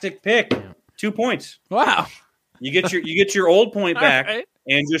 fantastic pick. 2 points. Wow. You get your old point All back, right.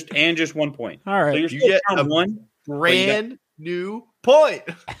 and just 1 point. All right. So you're You still get down a- one. Brand new point.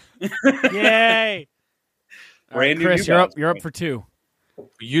 Yay. All right, Brand new Chris, New you're up. Balance You're up point. for 2.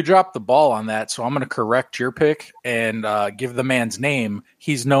 you dropped the ball on that, so I'm going to correct your pick and give the man's name.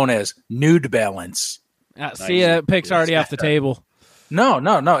 He's known as Nude Balance. See, pick's already off the table. No,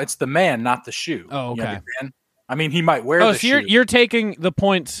 it's the man, not the shoe. Oh, You okay. understand? I mean, he might wear Oh, the so shoe. you're taking the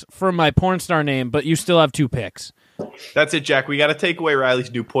points from my porn star name, but you still have 2 picks. That's it, Jack. We got to take away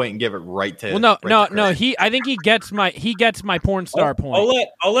Riley's new point and give it right to. Well, no. Chris. I think he gets my porn star point.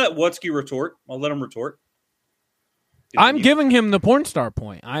 I'll let Wutsky retort. I'll let him retort. I'm giving him the porn star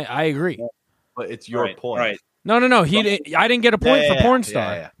point. I agree. But it's your point. Right. No. I didn't get a point Yeah, for porn yeah,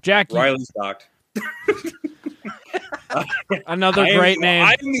 star. yeah. Jack, Riley's docked. another great name.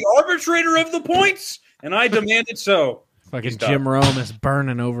 I am the arbitrator of the points, and I demand it so. Fucking Stop. Jim Rome is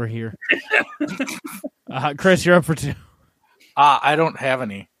burning over here. Chris, you're up for 2. I don't have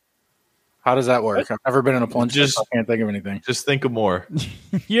any. How does that work? I've never been in a plunge. Just- I can't think of anything. Just think of more.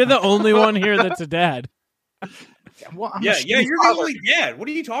 You're the only one here that's a dad. Well, I'm a Yeah, shitty you're the father. only dad. What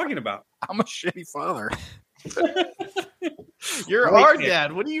are you talking about? I'm a shitty father. You're Great our pick.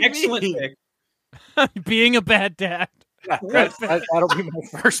 dad. What do you Excellent mean? Being a bad dad. That'll be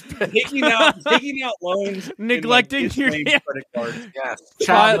my first pick. Taking out loans, and, Neglecting like, your- misnamed credit cards. Yes.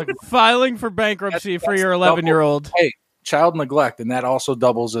 Filing for bankruptcy for That's your double. 11-year-old. Hey, child neglect, and that also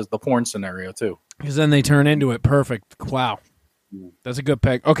doubles as the porn scenario too. Because then they turn into it. Perfect. Wow. That's a good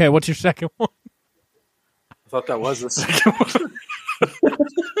pick. Okay, what's your second one? I thought that was the second one.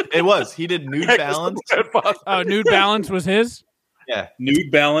 It was. He did nude balance. Oh, Nude Balance was his? Yeah. Nude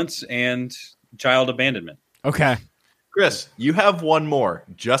balance and child abandonment. Okay. Chris, you have one more.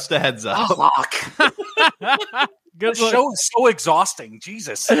 Just a heads up. Fuck. Good The look. show is so exhausting.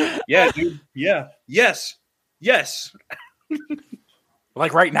 Jesus. Yeah, dude. Yeah. Yes.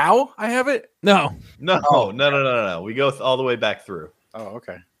 Like right now, I have it. No. No. We go all the way back through. Oh,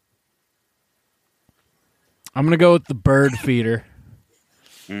 okay. I'm going to go with the bird feeder.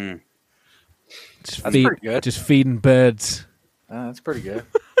 Just That's pretty good. Just feeding birds. That's pretty good.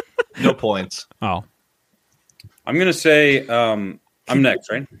 No points. Oh, I'm gonna say I'm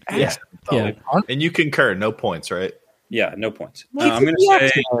next, right? Yeah. yeah. And you concur. No points, right? Yeah, no points. I'm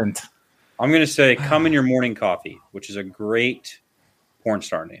gonna say "Come in Your Morning Coffee," which is a great porn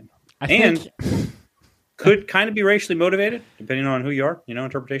star name, I and think could kind of be racially motivated depending on who you are,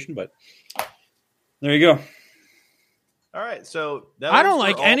 interpretation. But there you go. All right. So that I was don't for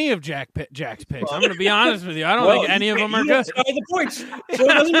like all- any of Jack's picks. I'm going to be honest with you. I don't think any of them are You good. decided the points, so it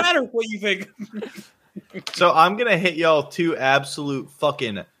doesn't matter what you think. So I'm gonna hit y'all 2 absolute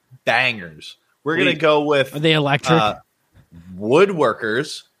fucking bangers. We're gonna go with Are they electric?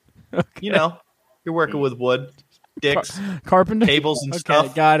 woodworkers. You know, you're working with wood, dicks, Carpenter? tables, and Okay,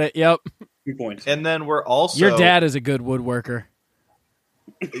 stuff. got it. Yep. 2 points. And then we're also. Your dad is a good woodworker.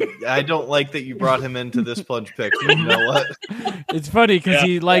 I don't like that you brought him into this plunge pick. You know what? It's funny because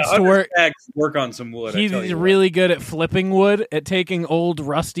he likes to work on some wood. I tell He's you what. really good at flipping wood, at taking old,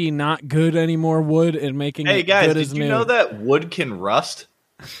 rusty, not good anymore wood and making Hey it guys, good did as you new. know that wood can rust?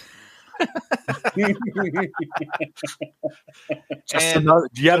 Just And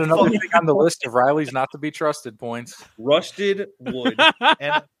yet another thing on the list of Riley's not to be trusted points. Rusted wood.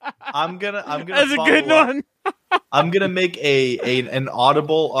 And I'm gonna That's a follow good up. one. I'm gonna make an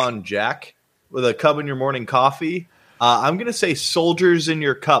audible on Jack with a cup in your morning coffee. I'm gonna say soldiers in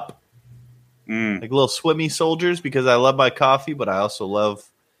your cup, like little swimmy soldiers, because I love my coffee, but I also love.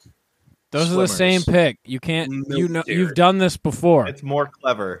 Those are the same swimmers. pick. You can't. Military. You've done this before. It's more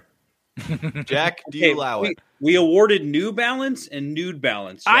clever. Jack, do Okay, you allow it? We awarded New Balance and Nude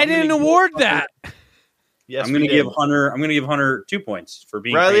Balance. So I I'm gonna didn't give award Hunter- that. Yes, I'm going we to did. give Hunter. I'm going to give Hunter 2 points for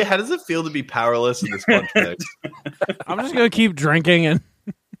being Riley, crazy. how does it feel to be powerless in this punch pick? I'm just gonna keep drinking and.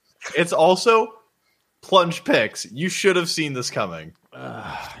 It's also plunge picks. You should have seen this coming.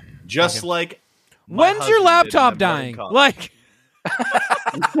 Just like my When's your husband did in laptop my morning dying? coffee. Like,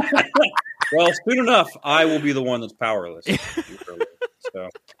 Well, soon enough, I will be the one that's powerless. So, all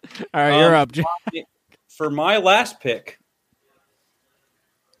right, you're up. Jack. for my last pick,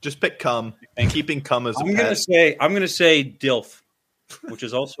 just pick cum and keeping cum as a I'm pet. gonna say Dilf, which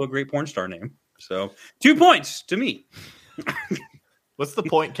is also a great porn star name. So 2 points to me. What's the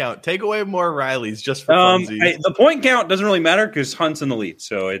point count? Take away more Rileys just for funsies. The point count doesn't really matter because Hunt's in the lead,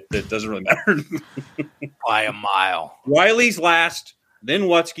 so it doesn't really matter. By a mile. Riley's last, then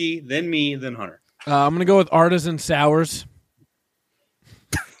Wutzky, then me, then Hunter. I'm gonna go with Artisan Sours.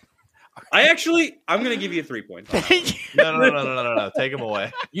 I'm going to give you 3 points. No. Take him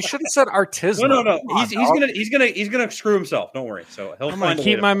away. You should have said artisanal. No. Come on, He's gonna screw himself. Don't worry. So he'll I'm find gonna a way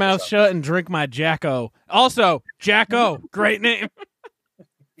keep to my fuck mouth this up. shut and drink my Jacko. Also, Jacko, great name.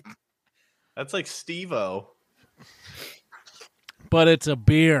 That's like Steve-O. But it's a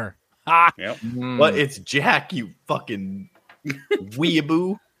beer. Ah, Yep. But it's Jack, you fucking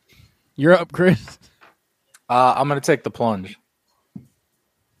weeaboo. you're up, Chris. I'm going to take the plunge.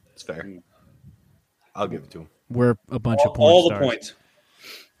 It's fair. I'll give it to him. We're a bunch of porn All the stars. points.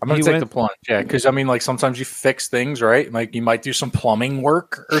 I'm going He to take went- the plunge, yeah, because I mean, like sometimes you fix things, right? Like you might do some plumbing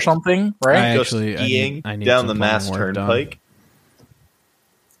work or something, right? I Go actually- I skiing need- I need down some the plumbing Mass work done. Turnpike.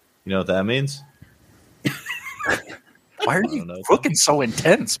 You know what that means? Why are I you don't know. looking so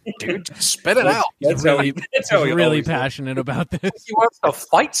intense, dude? Just spit it out. That's really, That's how he really always is. passionate about this. He wants to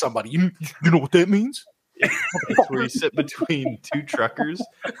fight somebody. You know what that means? It's where you sit between 2 truckers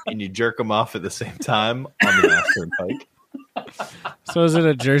and you jerk them off at the same time on the Mass Turnpike. So is it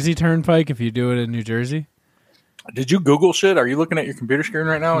a Jersey Turnpike if you do it in New Jersey? Did you Google shit? Are you looking at your computer screen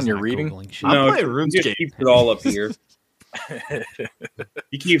right now He's and you're not reading? Googling shit. I'm No, playing he just RuneScape. keeps it all up here.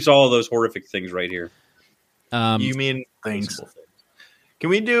 He keeps all of those horrific things right here. You mean Things. peaceful things. Can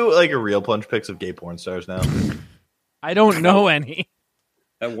we do like a real plunge picks of gay porn stars now? I don't know any.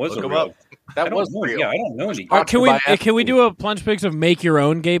 That was Look a him real. up. I That don't was know. real. Yeah, I don't know any. Can we do a plunge picks of make your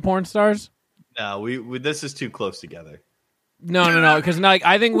own gay porn stars? No, we this is too close together. No, because like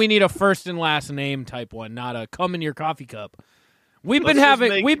I think we need a first and last name type one, not a come in your coffee cup. We've Let's just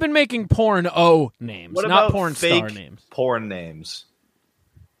make- we've been making porn O names, What not about porn fake star names. porn names?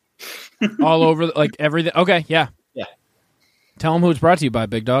 All over like everything. Okay, yeah. Yeah. Tell them who it's brought to you by,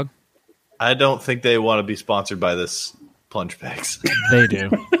 Big Dog. I don't think they want to be sponsored by this plunge picks. They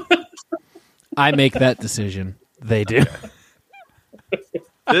do. I make that decision. They do.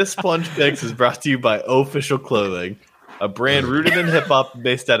 This plunge picks is brought to you by Official Clothing, a brand rooted in hip hop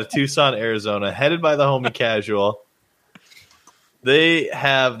based out of Tucson, Arizona, headed by the homie Casual. They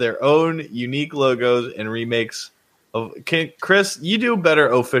have their own unique logos and remakes of. Chris, you do better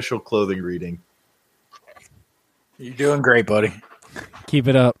Official Clothing reading. You're doing great, buddy. Keep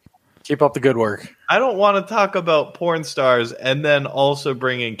it up. Keep up the good work. I don't want to talk about porn stars and then also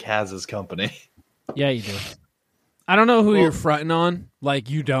bring in Kaz's company. Yeah, you do. I don't know who Well- you're fronting on. Like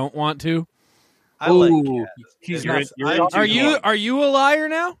you don't want to. I like Ooh, Kaz. he's And not- Are you a liar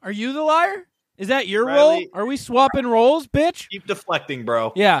now? Are you the liar? Is that your Riley- role? Are we swapping roles, bitch? Keep deflecting,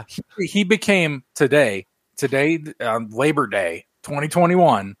 bro. Yeah. He became today, Labor Day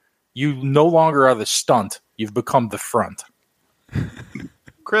 2021. You no longer are the stunt. You've become the front.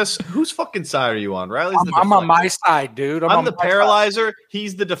 Chris, whose fucking side are you on? Riley's the I'm on deflector. my side, dude. I'm on the my side. paralyzer.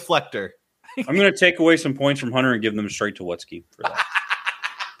 He's the deflector. I'm going to take away some points from Hunter and give them straight to Wutsky for that.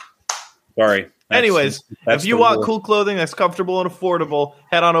 Sorry. Anyways, that's if you the want rule. cool clothing that's comfortable and affordable,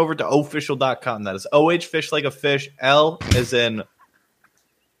 head on over to official.com. That is OH fish like a fish. L as in Why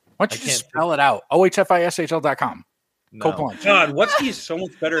I don't you can't just spell it out? OHFISHL.com. no. Copeland. God, Wutsky is so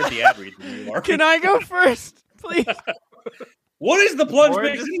much better at the ad read than you are. Can I go first, please? What is the plunge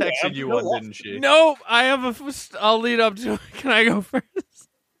Lauren mix? just anyway? texted you one, didn't she? No, I have I'll lead up to it. Can I go first?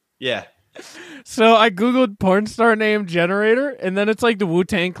 Yeah. So I googled porn star name generator, and then it's like the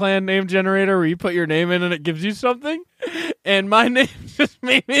Wu-Tang Clan name generator where you put your name in and it gives you something. And my name just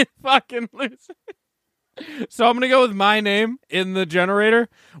made me fucking lose it. So I'm gonna go with my name in the generator,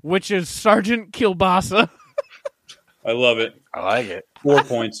 which is Sergeant Kielbasa. I love it. I like it. 4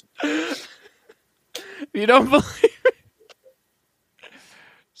 points. You don't believe it?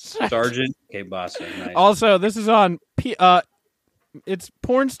 Sergeant Kielbasa. Nice. Also, this is on it's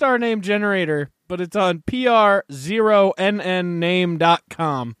porn star name generator, but it's on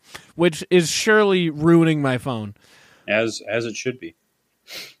pr0nnname.com, which is surely ruining my phone. As it should be.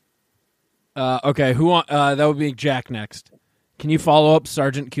 Okay, that would be Jack next. Can you follow up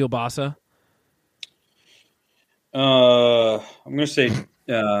Sergeant Kielbasa? I'm going to say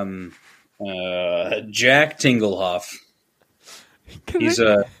Jack Tinglehoff.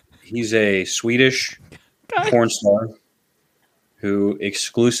 He's a Swedish porn star who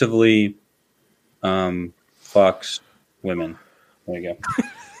exclusively fucks women. There you go.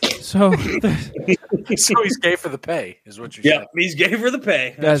 So So he's gay for the pay, is what you're Yeah, saying. he's gay for the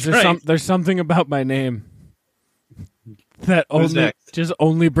pay. That's there's, right. there's something about my name that Who's next?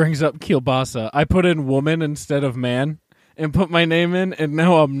 only brings up Kielbasa. I put in woman instead of man and put my name in, and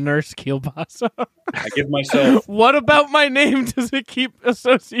now I'm Nurse Kielbasa. I give myself. What about my name does it keep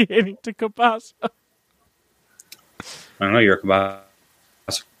associating to Kielbasa? I don't know. You're a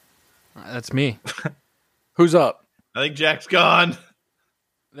That's me. Who's up? I think Jack's gone.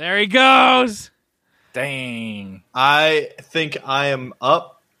 There he goes. Dang. I think I am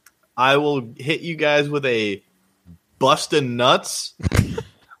up. I will hit you guys with a bustin' nuts.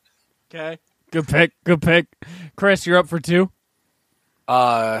 Okay. Good pick. Good pick. Chris, you're up for 2.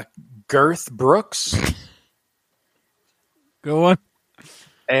 Girth Brooks. Go on.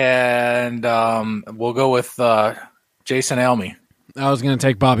 And we'll go with Jason Elmy. I was going to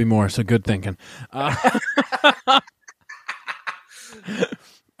take Bobby Moore, so good thinking. All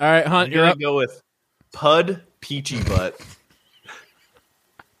right, Hunt, I'm you're gonna up. go with Pud Peachy Butt.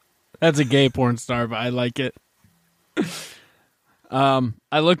 That's a gay porn star, but I like it. I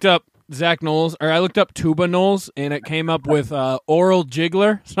looked up Zach Knowles, or I looked up Tuba Knowles, and it came up with Oral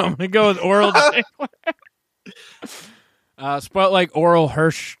Jiggler, so I'm going to go with Oral Jiggler. Spelled like Oral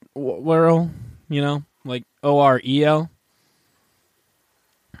Hirsch, you know, like Orel.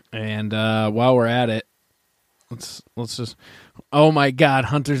 And while we're at it, let's just. Oh my God,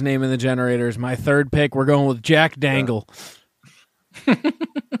 Hunter's name in the generator is my third pick. We're going with Jack Dangle.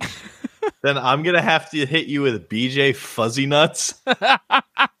 Then I'm gonna have to hit you with BJ Fuzzy Nuts.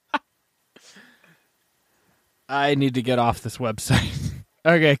 I need to get off this website.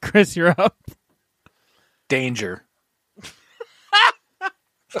 Okay, Chris, you're up. Danger.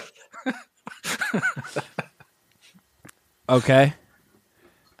 Okay.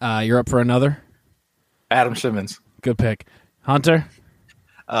 You're up for another. Adam Simmons. Good pick. Hunter?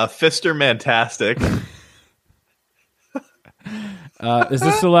 Fister Mantastic. Is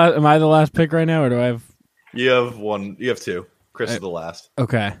this the last? Am I the last pick right now, or do I have? You have one. You have 2. Chris is the last.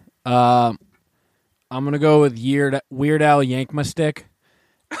 Okay. I'm gonna go with Weird Al Yankmastick,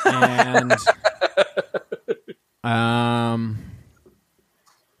 and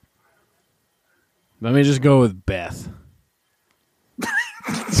let me just go with Beth.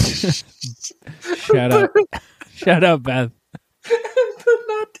 Shout out, Beth.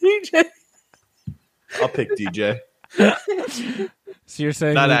 Not DJ. I'll pick DJ. So you're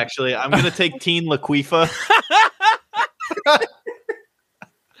saying Not actually. I'm gonna take Teen Laquifa.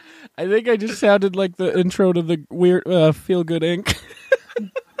 I think I just sounded like the intro to the weird Feel Good Inc.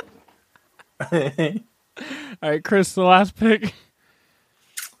 All right, Chris, the last pick.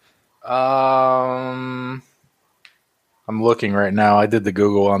 I'm looking right now. I did the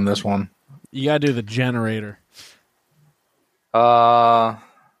Google on this one. You gotta do the generator. They're all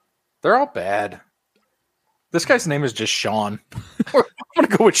bad. This guy's name is just Sean. I'm gonna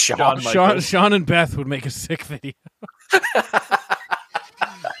go with Sean. Sean and Beth would make a sick video.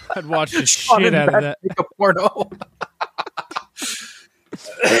 I'd watch the Sean shit and out of Beth that. make a porno.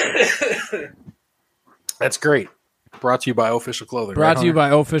 That's great. Brought to you by Official Clothing. Brought right, to you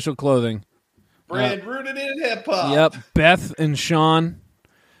Hunter? by Official Clothing. Brand rooted in hip hop. Yep, Beth and Sean,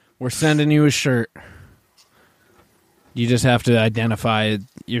 we're sending you a shirt. You just have to identify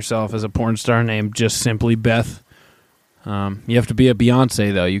yourself as a porn star named just simply Beth. You have to be a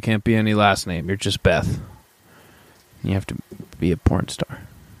Beyonce, though. You can't be any last name. You're just Beth. You have to be a porn star.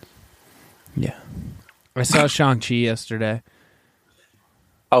 Yeah. I saw Shang-Chi yesterday.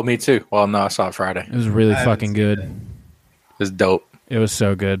 Oh, me too. Well, no, I saw it Friday. It was really fucking good. It's dope. It was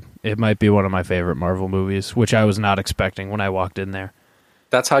so good. It might be one of my favorite Marvel movies, which I was not expecting when I walked in there.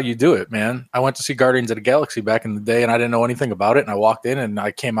 That's how you do it, man. I went to see Guardians of the Galaxy back in the day, and I didn't know anything about it. And I walked in, and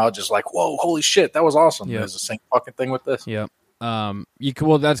I came out just like, "Whoa, holy shit, that was awesome!" Yep. It was the same fucking thing with this. Yep.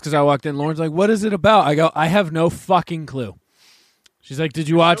 Well, that's because I walked in. Lauren's like, "What is it about?" I go, "I have no fucking clue." She's like, "Did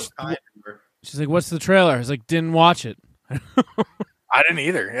you watch?" She's like, "What's the trailer?" I was like, "Didn't watch it." I didn't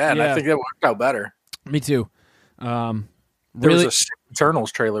either. Yeah, and Yeah. I think that worked out better. Me too. There Really, was a sick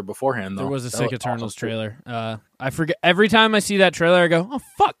Eternals trailer beforehand, though. there was a That sick was Eternals awesome, too. trailer. I forget every time I see that trailer, I go, "Oh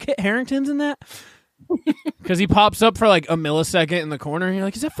fuck, Kit Harington's in that," because he pops up for like a millisecond in the corner. And you're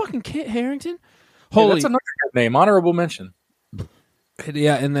like, "Is that fucking Kit Harington?" Hey, Holy that's another good name. Honorable mention.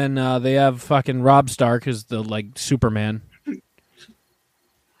 yeah! And then they have fucking Rob Stark as the like Superman.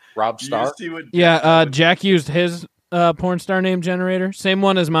 Rob You Stark. see what Yeah, Jack used his porn star name generator. Same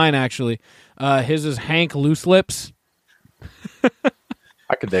one as mine, actually. His is Hank Loose Lips.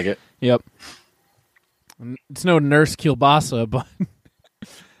 I could dig it. Yep. It's no Nurse Kielbasa, but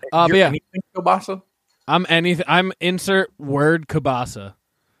but yeah, Anything, Kielbasa? I'm anything. I'm insert word Kabasa.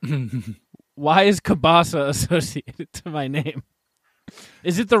 Why is Kabasa associated to my name?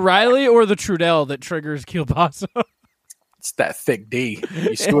 Is it the Riley or the Trudell that triggers Kielbasa? It's that thick D.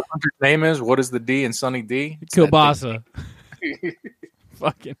 You see what Hunter's name is? What is the D in Sunny D? It's that Kielbasa. thick D.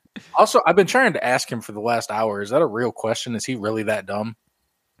 Fucking. Also, I've been trying to ask him for the last hour. Is that a real question? Is he really that dumb?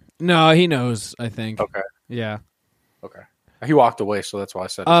 No, he knows, I think. Okay. Yeah. Okay. He walked away, so that's why I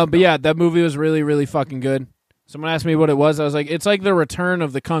said. But yeah, that movie was really, really fucking good. Someone asked me what it was. I was like, it's like the return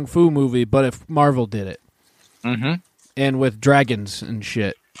of the Kung Fu movie, but if Marvel did it. Mm-hmm. And with dragons and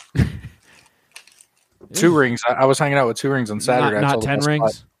shit. Two Rings. I was hanging out with Two Rings on Saturday. I Not told him 10 that's rings?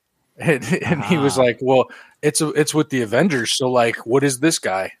 why. And he was like, "Well, it's with the Avengers. So, like, what is this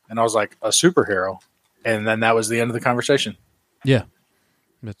guy?" And I was like, "A superhero." And then that was the end of the conversation. Yeah.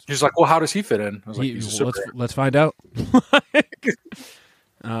 He's like, "Well, how does he fit in?" I was like, "He's a let's, superhero. let's find out.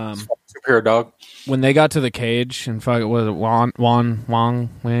 Superhero dog." When they got to the cage and fuck, was it Wong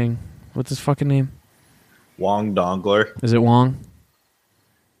Wang? What's his fucking name? Wong Dongler. Is it Wong?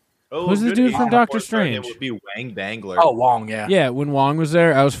 Oh, Who's the good dude from Asian Doctor porn star name Strange? would be Wang Dangler. Oh, Wong, yeah. Yeah, when Wong was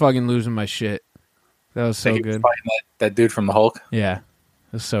there, I was fucking losing my shit. That was so He was good. fighting that dude from the Hulk. Yeah, it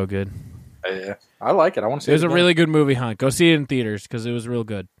was so good. Yeah, I like it. I want to see It was a again. really good movie, Hunt. Go see it in theaters because it was real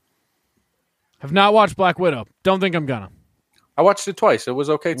good. Have not watched Black Widow. Don't think I'm gonna. I watched it twice. It was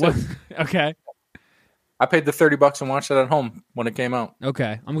okay too. What? Okay. I paid the $30 and watched it at home when it came out.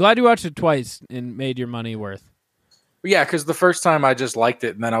 Okay. I'm glad you watched it twice and made your money worth. Yeah, because the first time I just liked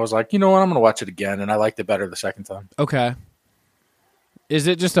it, and then I was like, you know what, I'm going to watch it again, and I liked it better the second time. Okay. Is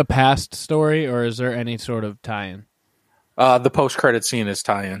it just a past story, or is there any sort of tie-in? The post-credit scene is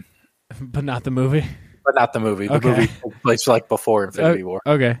tie-in, But not the movie? but not the movie. The Okay. movie takes place like before Infinity War.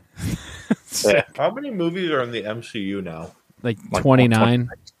 Okay. Yeah, How many movies are in the MCU now? Like like 29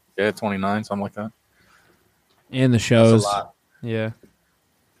 yeah, 29, something like that. in the That's shows. a lot. Yeah.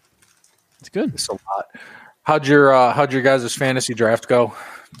 It's good. It's a lot. How'd your guys' fantasy draft go?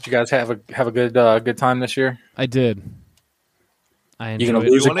 Did you guys have a good time this year? I did. I You gonna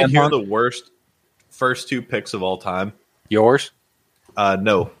enjoyed lose You want to again, hear Mark? the worst first two picks of all time? Yours?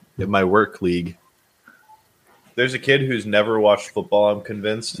 No, in my work league. There's a kid who's never watched football, I'm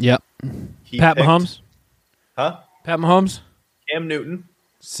convinced. Yep. He Pat picked- Mahomes? Huh? Pat Mahomes? Cam Newton.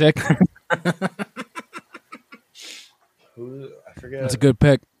 Sick. Who I forget. That's a good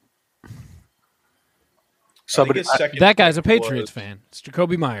pick. Somebody, I think his second That guy's a pick Patriots was, fan. It's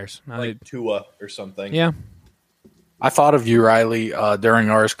Jacoby Myers. Now like Tua or something. yeah. I thought of you, Riley, during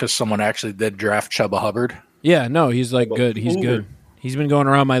ours because someone actually did draft Chuba Hubbard. Yeah, no, he's like good. He's Ooh. good. He's been going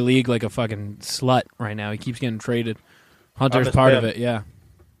around my league like a fucking slut right now. He keeps getting traded. Hunter's miss part of him. it, yeah.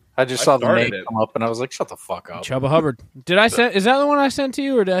 I just I saw the started name it. come up, and I was like, "Shut the fuck up." Chubba Hubbard. Did I send? Is that the one I sent to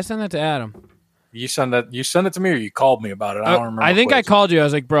you, or did I send that to Adam? You send it to me, or you called me about it. I don't remember. I think I which. called you. I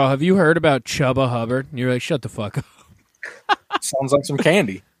was like, "Bro, have you heard about Chubba Hubbard?" And you're like, "Shut the fuck up." Sounds like some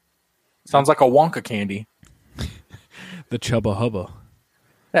candy. Sounds like a Wonka candy. The Chubba Hubba.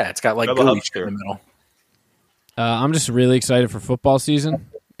 Yeah, it's got like Chubba gooey Hubster. shit in the middle. I'm just really excited for football season.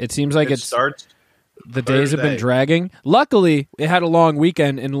 It seems like It it's starts. the days have been Thursday. dragging. Luckily, it had a long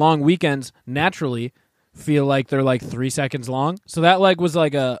weekend, and long weekends naturally feel like they're like 3 seconds long. So that like was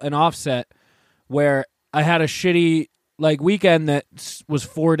like an offset where I had a shitty like weekend that was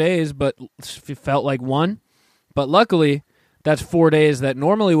 4 days, but felt like one. But luckily, that's 4 days that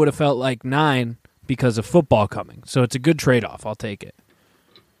normally would have felt like 9 because of football coming. So it's a good trade-off. I'll take it.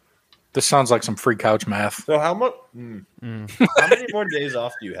 This sounds like some free couch math. So how much? How many more days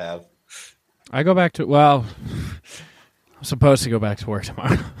off do you have? I go back to, well, I'm supposed to go back to work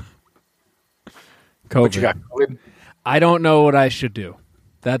tomorrow. COVID. But you got COVID. I don't know what I should do.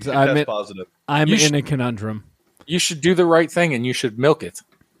 That's Test positive. I'm You in should- a conundrum. You should do the right thing, and you should milk it.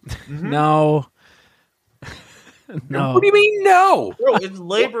 No. No. What do you mean, no? Bro, it's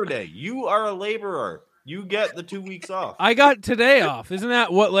Labor Day. You are a laborer. You get the 2 weeks off. I got today off. Isn't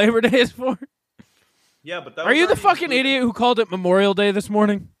that what Labor Day is for? Yeah, but that Are was you the already fucking included. idiot who called it Memorial Day this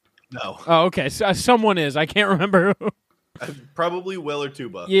morning? No, Oh, okay. So, someone is. I can't remember who. probably Will or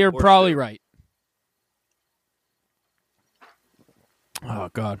Tuba. You're Or probably Stu. right. Oh,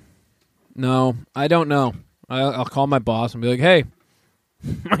 God. No, I don't know. I'll call my boss and be like, hey,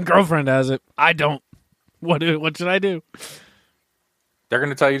 my girlfriend has it. I don't. What should I do? They're going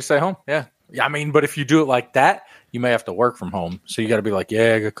to tell you to stay home. Yeah. I mean, but if you do it like that, you may have to work from home. So you got to be like,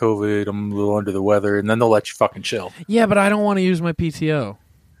 yeah, I got COVID. I'm a little under the weather. And then they'll let you fucking chill. Yeah, but I don't want to use my PTO.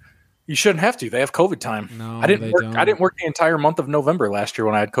 You shouldn't have to. They have COVID time. No, I didn't they work. don't. I didn't work the entire month of November last year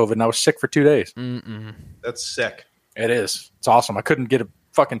when I had COVID, and I was sick for 2 days. That's sick. It is. It's awesome. I couldn't get a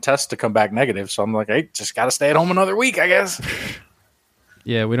fucking test to come back negative, so I'm like, hey, just got to stay at home another week, I guess.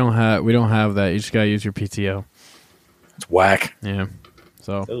 Yeah, we don't have that. You just gotta use your PTO. It's whack. Yeah.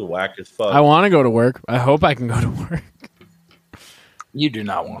 So That was whack as fuck. I want to go to work. I hope I can go to work. You do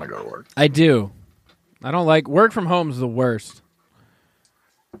not want to go to work. I do. I don't like work from home is the worst.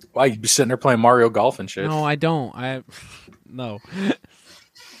 Why you'd be sitting there playing Mario Golf and shit? No, I don't. No.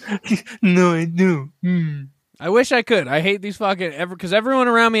 No, I do. I wish I could. I hate these fucking because everyone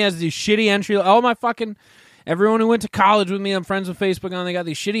around me has these shitty entry. All my fucking everyone who went to college with me, I'm friends with Facebook, and they got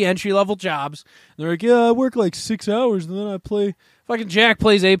these shitty entry level jobs. And they're like, yeah, I work like 6 hours, and then I play. Fucking Jack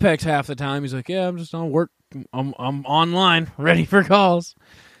plays Apex half the time. He's like, yeah, I'm just on work. I'm online, ready for calls.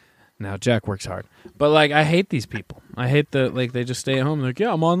 Now Jack works hard, but like I hate these people. I hate the like they just stay at home. They're like,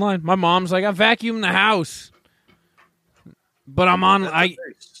 yeah, I'm online. My mom's like, I vacuum the house, but I'm on.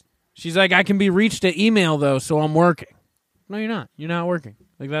 She's like, I can be reached at email though, so I'm working. No, you're not. You're not working.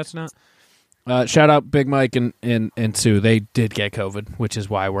 Like that's not. Shout out Big Mike and Sue. They did get COVID, which is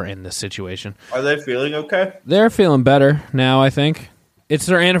why we're in this situation. Are they feeling okay? They're feeling better now. I think it's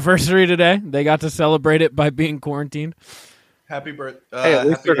their anniversary today. They got to celebrate it by being quarantined. Happy birthday. Hey, at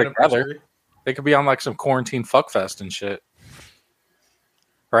least Happy they're together. anniversary. They could be on like some quarantine fuckfest and shit.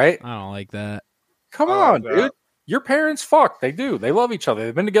 Right? I don't like that. Come I on, like that. dude. Your parents fuck. They do. They love each other.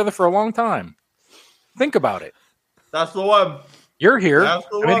 They've been together for a long time. Think about it. That's the one. You're here. That's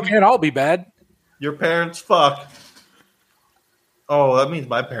the I mean, one. it can't all be bad. Your parents fuck. Oh, that means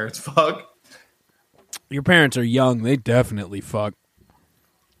my parents fuck. Your parents are young. They definitely fuck.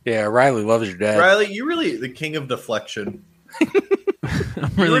 Yeah, Riley loves your dad. Riley, you're really the king of deflection. I'm You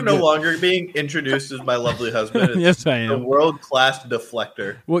really are no good. longer being introduced as my lovely husband. It's Yes, I the am. world-class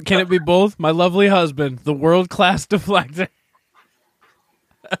deflector. What can it be? Both my lovely husband, the world class deflector.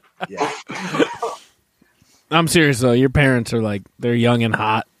 Yeah. I'm serious though. Your parents are like they're young and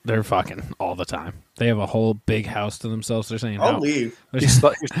hot. They're fucking all the time. They have a whole big house to themselves. They're saying, I'll leave. He's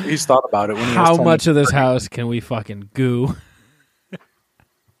thought about it. When he has how 10 much of minutes this house can we fucking goo?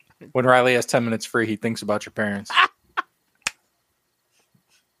 free. When Riley has 10 minutes free, he thinks about your parents.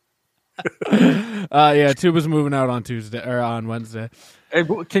 Yeah, Tuba's moving out on Tuesday or on Wednesday. Hey,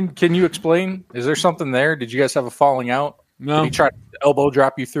 can you explain? Is there something there? Did you guys have a falling out? No, Did he try to elbow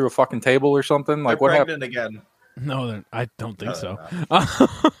drop you through a fucking table or something? Like They're what happened? pregnant again. no, I don't think so.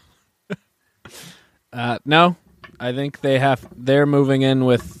 No. No, I think they're moving in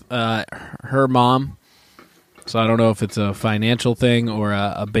with her mom. So I don't know if it's a financial thing or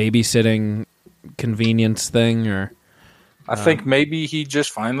a babysitting convenience thing or I think maybe he just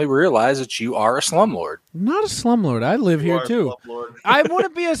finally realized that you are a slumlord. not a slumlord. I live You here are a too. slumlord. I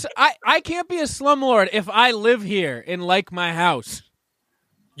wouldn't be I can't be a slumlord if I live here and like my house.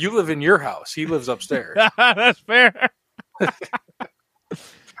 You live in your house. He lives upstairs, That's fair.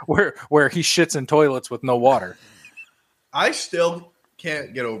 where he shits in toilets with no water. I still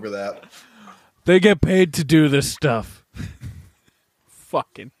can't get over that. They get paid to do this stuff.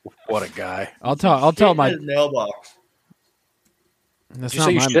 Fucking. What a guy! I'll tell my. His mailbox. That's Did you not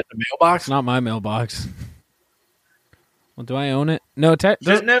say you my. shit in the mailbox? It's not my mailbox. Well, do I own it? No.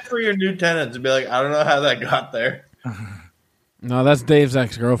 Sitting it for your new tenants and be like, I don't know how that got there. No, that's Dave's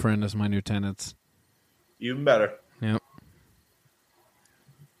ex-girlfriend as my new tenants. Even better. Yep.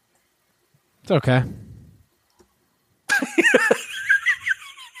 It's okay.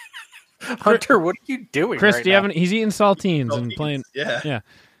 Hunter, what are you doing? Chris, right do you now? have any? He's eating saltines and playing. Yeah. Yeah.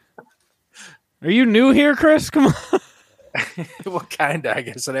 Are you new here, Chris? Come on. Well, kinda. I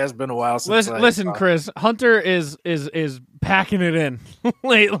guess it has been a while since. Listen, Chris. Hunter is packing it in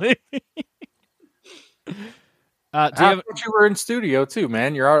lately. Do you I have, thought you were in studio too,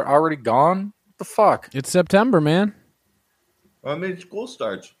 man. You're already gone. What the fuck? it's September, man. Well, I mean, school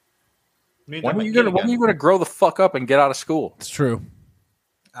starts. When are you gonna grow the fuck up and get out of school? It's true.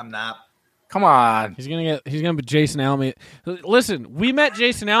 I'm not. Come on. He's gonna be Jason Alme. Listen, we met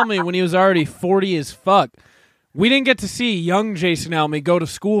Jason Alme when he was already 40 as fuck. We didn't get to see young Jason Alme go to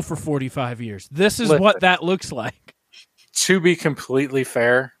school for 45 years. This is what that looks like. To be completely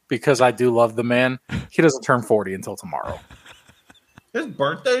fair, because I do love the man, he doesn't turn 40 until tomorrow. His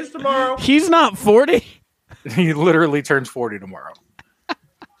birthday's tomorrow. He's not 40. He literally turns 40 tomorrow.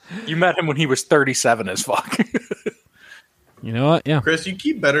 You met him when he was 37 as fuck. You know what? Yeah. Chris, you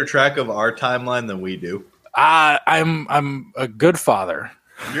keep better track of our timeline than we do. I'm a good father.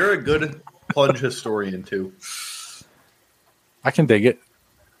 You're a good plunge historian too. I can dig it.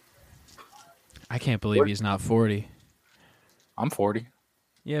 I can't believe he's not 40. I'm 40.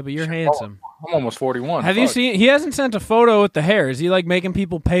 Yeah, but you're handsome. I'm almost 41. Have you seen? He hasn't sent a photo with the hair. Is he like making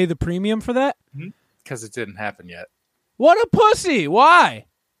people pay the premium for that? Because it didn't happen yet. What a pussy! Why?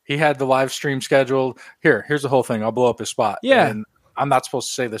 He had the live stream scheduled. Here's the whole thing. I'll blow up his spot. Yeah. And I'm not supposed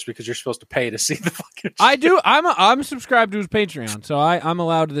to say this because you're supposed to pay to see the fucking shit. I do. I'm subscribed to his Patreon, so I'm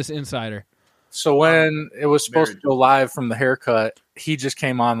allowed this insider. So when it was supposed to go live from the haircut, he just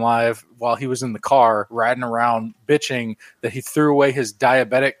came on live while he was in the car riding around bitching that he threw away his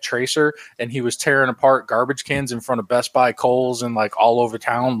diabetic tracer and he was tearing apart garbage cans in front of Best Buy, Kohl's, and like all over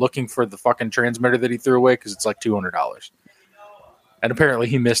town looking for the fucking transmitter that he threw away because it's like $200. And apparently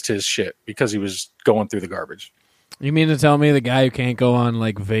he missed his shit because he was going through the garbage. You mean to tell me the guy who can't go on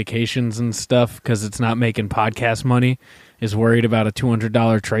like vacations and stuff because it's not making podcast money is worried about a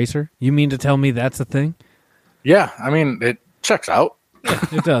 $200 tracer? You mean to tell me that's a thing? Yeah, I mean, it checks out. Yeah,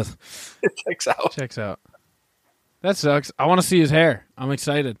 it does. It checks out. Checks out. That sucks. I want to see his hair. I'm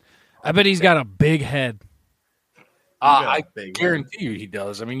excited. I bet he's got a big head. I guarantee you he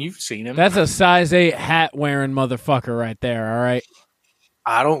does. I mean, you've seen him. That's a size 8 hat wearing motherfucker right there, all right?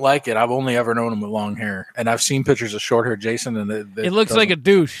 I don't like it. I've only ever known him with long hair. And I've seen pictures of short hair Jason, and it looks like a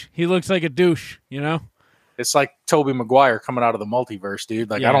douche. He looks like a douche, you know? It's like Tobey Maguire coming out of the multiverse, dude.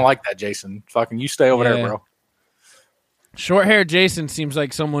 Like, I don't like that, Jason. Fucking you stay over there, bro. Short hair Jason seems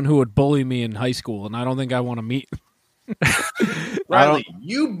like someone who would bully me in high school, and I don't think I want to meet. Riley,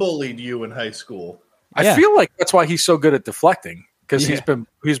 you bullied you in high school. I feel like that's why he's so good at deflecting, because he's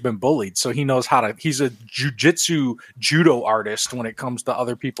been bullied, so he knows how to. He's a judo artist when it comes to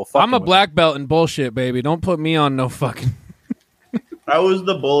other people. I'm a black belt in bullshit, baby. Don't put me on no fucking. I was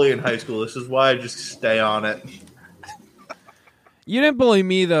the bully in high school. This is why I just stay on it. You didn't bully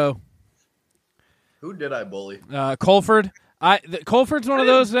me though. Who did I bully? Colford. Colford's one of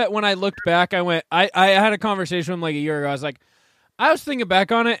those that when I looked back, I went. I had a conversation with him like a year ago. I was like, I was thinking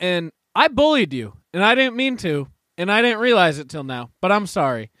back on it, and I bullied you, and I didn't mean to, and I didn't realize it till now. But I'm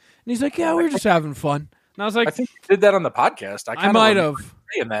sorry. And he's like, yeah, we were just having fun. And I was like, I think you did that on the podcast. I might have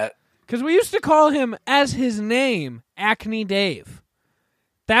saying that because we used to call him as his name, Acne Dave.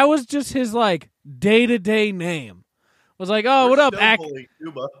 That was just his like day-to-day name. Was like, oh, what up, Acne?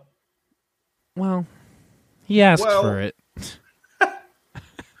 Well, he asked for it.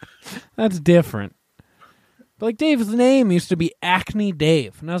 That's different. But like Dave's name used to be Acne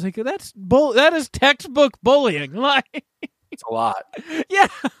Dave, and I was like, that is textbook bullying. Like, it's a lot. Yeah.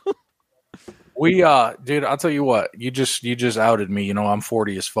 We dude, I'll tell you what, you just outed me. You know, I'm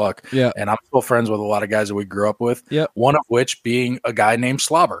 40 as fuck. Yeah. And I'm still friends with a lot of guys that we grew up with. Yep. One of which being a guy named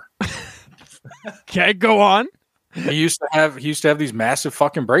Slobber. Okay, go on. He used to have these massive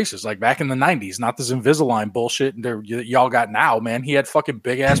fucking braces, like back in the 90s, not this Invisalign bullshit y'all got now, man. He had fucking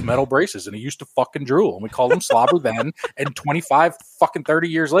big ass metal braces, and he used to fucking drool, and we called him Slobber then. And 25 fucking 30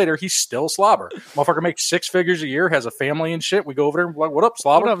 years later, he's still Slobber. Motherfucker makes 6 figures a year, has a family and shit. We go over there and we're like, "What up,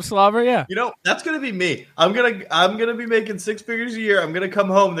 Slobber? What up, Slobber?" Yeah. You know, that's gonna be me. I'm gonna be making 6 figures a year. I'm gonna come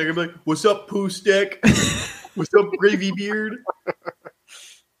home and they're gonna be like, "What's up, Pooh Stick? What's up, Gravy Beard?"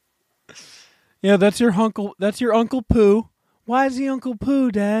 Yeah, that's your uncle. That's your Uncle Pooh. Why is he Uncle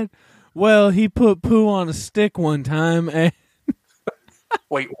Pooh, Dad? Well, he put poo on a stick one time. And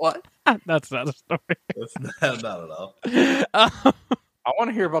Wait, what? that's not a story. That's not at all. I want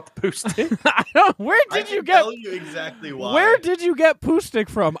to hear about the Pooh stick. I don't. Where I did can you get? tell you exactly why. Where did you get Pooh Stick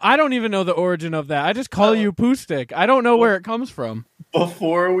from? I don't even know the origin of that. I just call you Pooh Stick. I don't know where it comes from.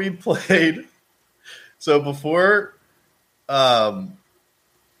 Before we played? So before, I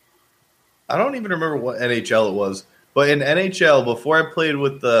don't even remember what NHL it was, but in NHL, before I played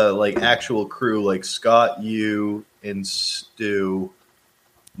with the actual crew, like Scott, you, and Stu,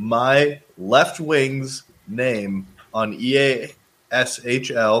 my left wing's name on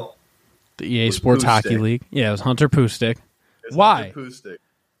EASHL, The EA was Sports Pooh Hockey Stick. League. Yeah, it was Hunter Pooh Stick. is Why? Hunter Pooh Stick.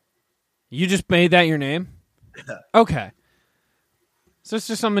 You just made that your name? Yeah. Okay. So it's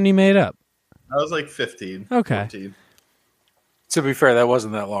just something you made up. I was like 15. Okay. 14. To be fair, that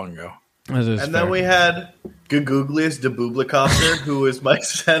wasn't that long ago. And then we had Guguglius de Bublikopter, who was my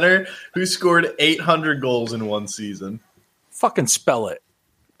center, who scored 800 goals in one season. Fucking spell it.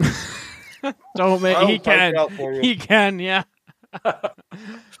 Don't make. I'll He type can. it out for you. He can. Yeah.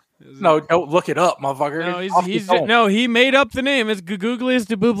 No, don't look it up, motherfucker. No, Off he's your phone. no. He made up the name. It's Guguglius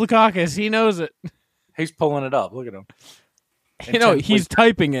de Bublikakis. He knows it. He's pulling it up. Look at him. You know, he's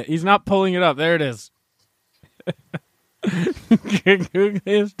typing it. He's not pulling it up. There it is.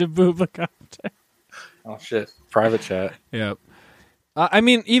 Guguglius de Bublikakis. Oh shit! Private chat. Yep. I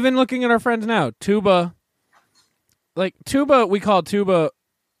mean, even looking at our friends now, Tuba. Like Tuba, we call Tuba.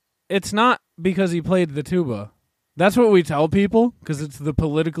 It's not because he played the tuba. That's what we tell people because it's the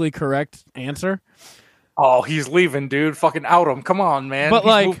politically correct answer. Oh, he's leaving, dude. Fucking out him. Come on, man.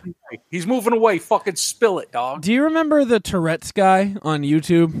 But, he's moving away. Fucking spill it, dog. Do you remember the Tourette's guy on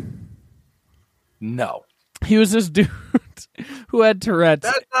YouTube? No. He was this dude who had Tourette's.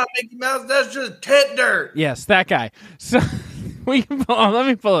 That's not Mickey Mouse. That's just tit dirt. Yes, that guy. So we can let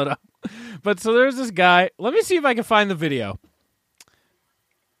me pull it up. But so there's this guy. Let me see if I can find the video.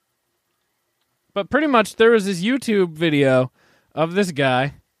 But pretty much there was this YouTube video of this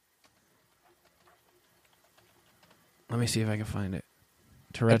guy. Let me see if I can find it.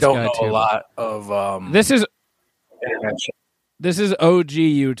 I Tourette's don't guy know too. a lot of This is internet shit. This is OG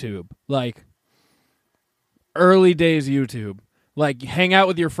YouTube, like early days YouTube. Like hang out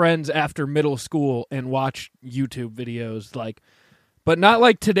with your friends after middle school and watch YouTube videos, like, but not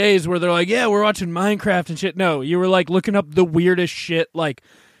like today's where they're like, yeah, we're watching Minecraft and shit. No, you were like looking up the weirdest shit, like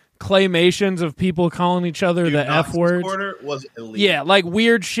claymations of people calling each other Dude, the F Knox's words. Corner was elite. Yeah, like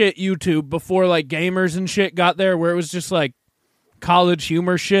weird shit YouTube before like gamers and shit got there, where it was just like college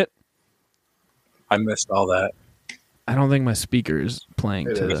humor shit. I missed all that. I don't think my speaker is playing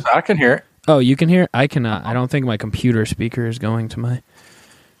It to is. the. I can hear it. Oh, you can hear? I cannot. I don't think my computer speaker is going to my.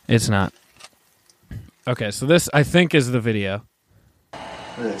 It's not. Okay, so this I think is the video.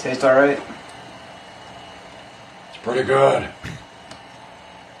 Does it taste all right? It's pretty good.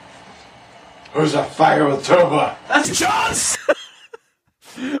 Who's a faggot with tuba? That's John's!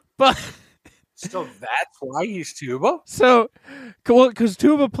 But So that's why he's tuba? so, well, because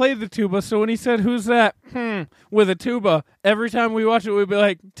Tuba played the tuba, so when he said, "Who's that?" With a tuba, every time we watch it, we'd be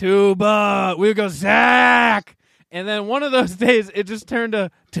like, "Tuba." We would go, "Zach," and then one of those days, it just turned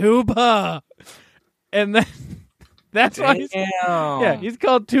to Tuba, and then that's why he's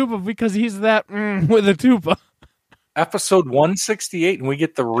called Tuba because he's that with a tuba. Episode 168, and we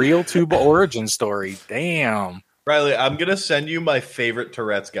get the real tuba origin story. Damn. Riley, I'm gonna send you my favorite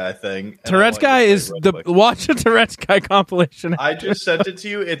Tourette's guy thing. and I Tourette's want you to guy play is real the quick. watch a Tourette's guy compilation. I just sent it to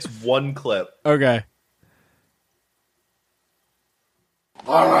you. It's one clip. Okay.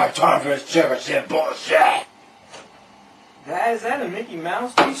 I don't have time for this shit bullshit. Dad, is that a Mickey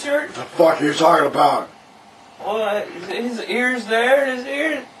Mouse t-shirt? What the fuck are you talking about? Well, his ear's there,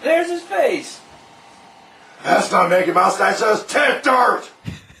 and there's his face. That's not Mickey Mouse, that says tit dirt!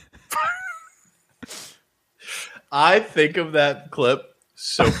 I think of that clip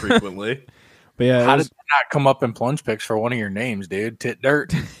so frequently. But yeah, How did that not come up in plunge picks for one of your names, dude? Tit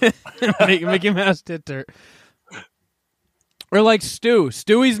dirt. Mickey Mouse tit dirt. Or like Stu.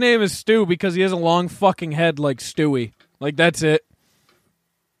 Stewie's name is Stu because he has a long fucking head like Stewie. Like that's it.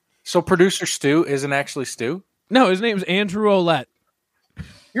 So producer Stu isn't actually Stu? No, his name's Andrew Ouellette.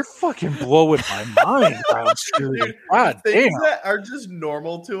 You're fucking blowing my mind, Brown Scooter. God Things damn. that are just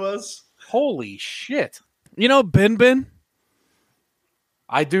normal to us. Holy shit. You know Bin Bin?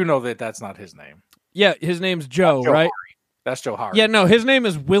 I do know that that's not his name. Yeah, his name's Joe, Joe right? Hari. That's Joe Hari. Yeah, no, his name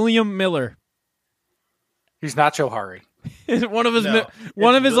is William Miller. He's not Joe Hari. one of his No,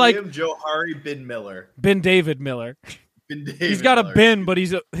 like Joe Hari Bin Miller. Ben David Miller. Bin David He's got a Miller. bin, but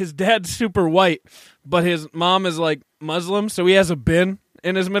his dad's super white, but his mom is like Muslim, so he has a bin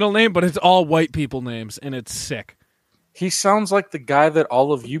in his middle name, but it's all white people names, and it's sick. He sounds like the guy that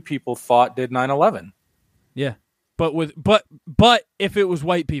all of you people thought did 9/11. Yeah, but if it was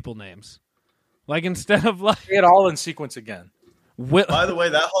white people names, like instead of like Say it all in sequence again. By the way,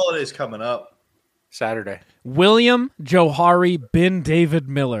 that holiday's coming up. Saturday. William Johari Bin David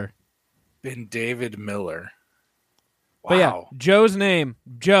Miller. Bin David Miller. Wow. But yeah, Joe's name,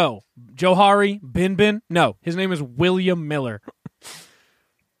 Johari Bin. No, his name is William Miller.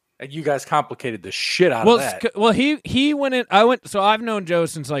 And you guys complicated the shit out Well, of that. well, he went in. So I've known Joe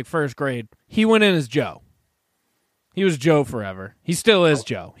since like first grade. He went in as Joe. He was Joe forever. He still is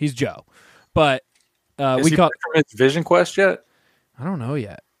Joe. He's Joe. But Is we he call. back from his Vision Quest yet? I don't know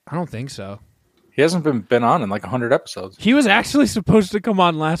yet. I don't think so. He hasn't been on in like 100 episodes. He was actually supposed to come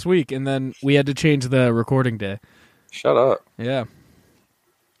on last week, and then we had to change the recording day. Shut up. Yeah.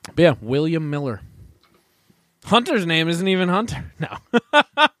 But yeah, William Miller. Hunter's name isn't even Hunter. No.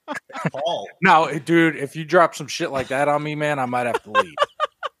 Paul. No, dude, if you drop some shit like that on me, man, I might have to leave.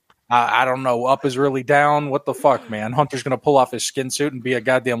 I don't know. Up is really down. What the fuck, man? Hunter's going to pull off his skin suit and be a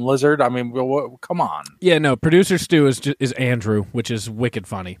goddamn lizard. I mean, come on. Yeah, no. Producer Stu is Andrew, which is wicked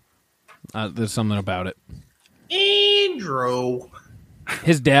funny. There's something about it. Andrew.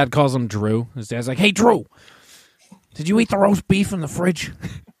 His dad calls him Drew. His dad's like, "Hey, Drew, did you eat the roast beef in the fridge?"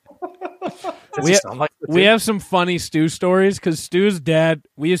 We have some funny Stu stories because Stu's dad.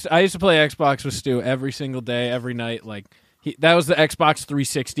 I used to play Xbox with Stu every single day, every night. Like that was the Xbox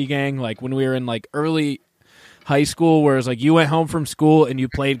 360 gang. Like when we were in like early high school, where it was like you went home from school and you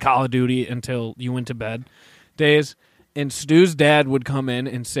played Call of Duty until you went to bed days. And Stu's dad would come in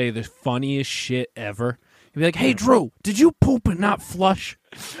and say the funniest shit ever. He'd be like, "Hey, Drew, did you poop and not flush?"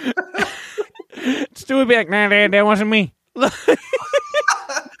 Stu would be like, "Nah, Dad, that wasn't me."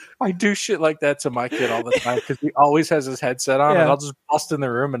 I do shit like that to my kid all the time because he always has his headset on, Yeah. and I'll just bust in the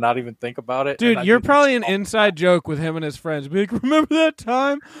room and not even think about it. Dude, you're probably an inside joke with him and his friends. Be like, "Remember that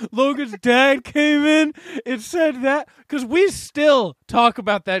time Logan's dad came in and said that?" Because we still talk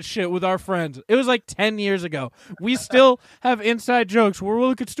about that shit with our friends. It was like 10 years ago. We still have inside jokes where we'll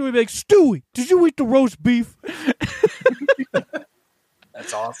look at Stewie and be like, "Stewie, did you eat the roast beef?"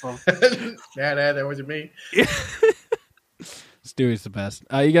 That's awesome. Nah, that wasn't me. Stewie's the best.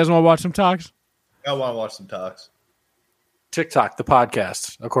 You guys want to watch some talks? I want to watch some talks. TikTok, the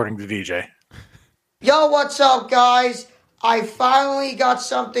podcast, according to DJ. Yo, what's up, guys? I finally got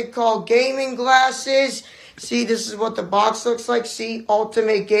something called gaming glasses. See, this is what the box looks like. See,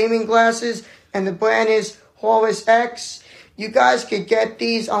 Ultimate Gaming Glasses. And the brand is Horus X. You guys could get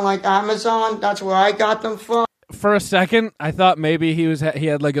these on, like, Amazon. That's where I got them from. For a second, I thought maybe he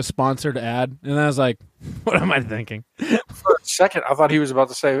had like a sponsored ad, and I was like, "What am I thinking?" For a second, I thought he was about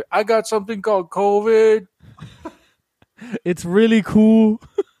to say, "I got something called COVID." It's really cool.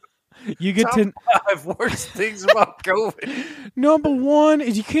 You get to Top 5 worst things about COVID. Number 1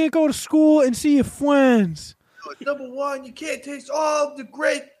 is you can't go to school and see your friends. Number 1, you can't taste all the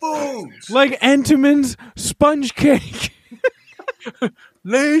great foods. Like Entenmann's sponge cake.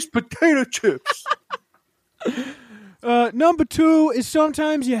 Lay's potato chips. Number 2 is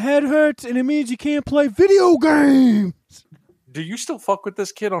sometimes your head hurts and it means you can't play video games. Do you still fuck with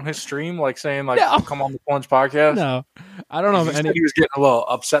this kid on his stream, like saying, like, No. "Come on the Plunge podcast"? No, I don't know He if said any. he was getting a little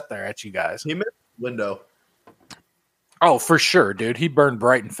upset there at you guys. He missed the window. Oh, for sure, dude. He burned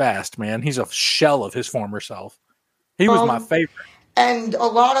bright and fast, man. He's a shell of his former self. He was my favorite. And a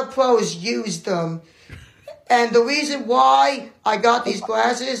lot of pros use them. And the reason why I got these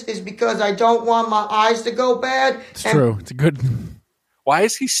glasses is because I don't want my eyes to go bad. It's true. It's a good. Why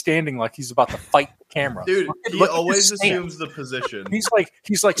is he standing like he's about to fight the camera? Dude, Look he at always his stand. assumes the position.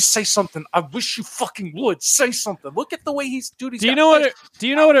 He's like, say something. I wish you fucking would say something. Look at the way he's dude. Do you know what? Do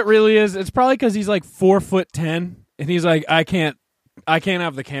you know what it really is? It's probably because he's like 4'10", and he's like, I can't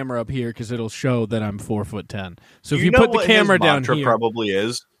have the camera up here because it'll show that I'm 4'10". So if you know put the what camera his down mantra here, probably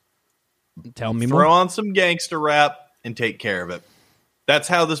is tell me throw more. on some gangster rap and take care of it. That's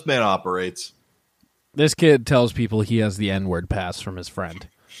how this man operates. This kid tells people he has the N-word pass from his friend.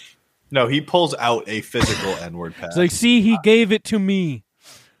 No, he pulls out a physical N-word pass. It's like, see, he gave it to me.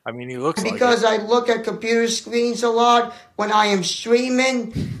 I mean, he looks because I look at computer screens a lot when I am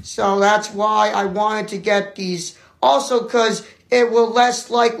streaming, so that's why I wanted to get these. Also, because it will less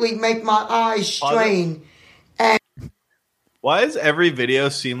likely make my eyes strain. And why does every video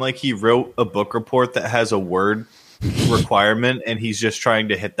seem like he wrote a book report that has a word requirement, and he's just trying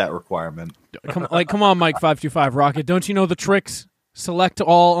to hit that requirement? Come on, Mike 525 Rocket. Don't you know the tricks? Select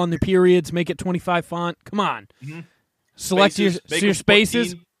all on the periods. Make it 25 font. Come on. Mm-hmm. Select Spaces, make your them spaces.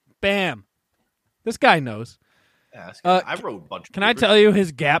 14. Bam. This guy knows. Yeah, I wrote a bunch of Can I papers. tell you,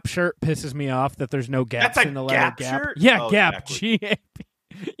 his Gap shirt pisses me off that there's no gaps That's a in the letter Gap Gap. shirt? Yeah, Oh, Gap. backwards.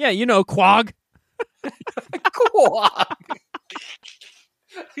 G-A-P. Yeah, you know, Quag.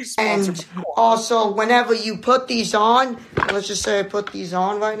 And also, whenever you put these on, let's just say I put these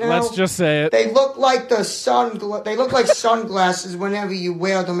on right now. Let's just say it. They look like they look like sunglasses whenever you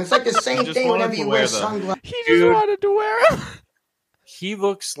wear them. It's like the same just thing wanted whenever to you wear wear them. sunglasses. He just wanted to wear them. He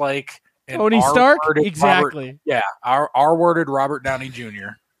looks like an Tony Stark? R-worded Exactly. R-worded Robert Downey Jr.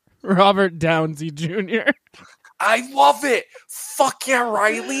 Robert Downsy Jr. I love it. Fuck yeah,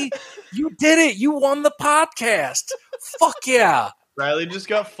 Riley. You did it. You won the podcast. Fuck yeah. Riley just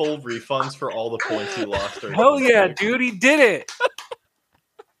got full refunds for all the points he lost. Hell yeah, dude. He did it.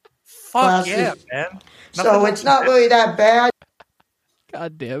 Fuck Classic. yeah, man. So it's not really that bad.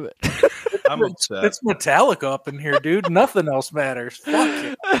 God damn it. I'm upset. It's Metallica up in here, dude. Nothing else matters.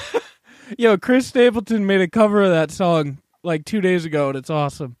 Fuck it. Yo, Chris Stapleton made a cover of that song like 2 days ago, and it's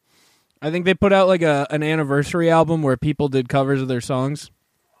awesome. I think they put out like an anniversary album where people did covers of their songs,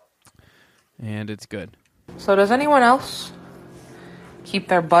 and it's good. So does anyone else keep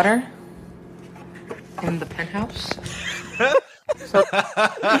their butter in the penthouse?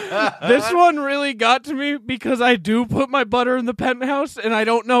 This one really got to me because I do put my butter in the penthouse, and I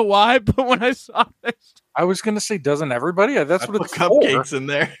don't know why, but when I saw this... I was going to say, doesn't everybody? That's what it's cupcakes for. in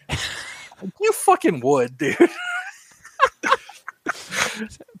there. You fucking would, dude.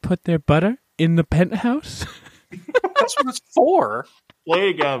 Put their butter in the penthouse? That's what it's for. Play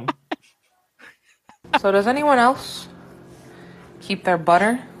again. So does anyone else keep their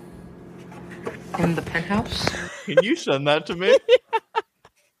butter in the penthouse? Can you send that to me?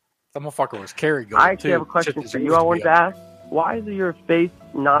 That motherfucker was Kerry Gold, I actually too. have a question Shit for is you. I wanted to weird. ask, why is your face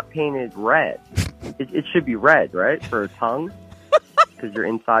not painted red? It should be red, right, for a tongue? Because you're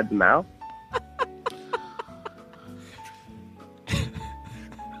inside the mouth?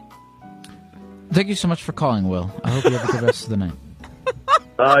 Thank you so much for calling, Will. I hope you have a good rest of the night.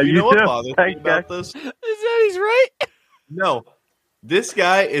 You know what bothers me Thanks, about guys. this? Is that he's right? No. This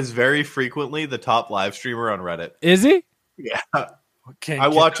guy is very frequently the top live streamer on Reddit. Is he? Yeah. Can't I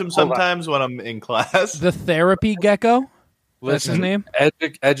get- watch him hold on. sometimes when I'm in class. The therapy gecko? That's his Listen, name?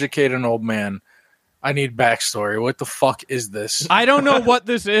 Educate an old man. I need backstory. What the fuck is this? I don't know what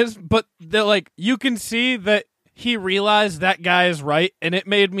this is, but you can see that he realized that guy is right, and it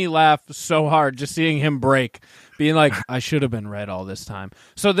made me laugh so hard just seeing him break, being like, I should have been red all this time.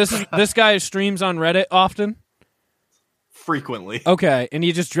 So this guy streams on Reddit often? Frequently. Okay, and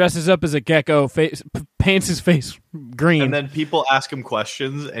he just dresses up as a gecko, paints his face green. And then people ask him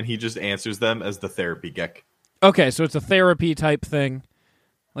questions, and he just answers them as the therapy geek. Okay, so it's a therapy type thing,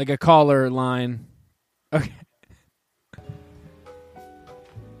 like a caller line. Okay.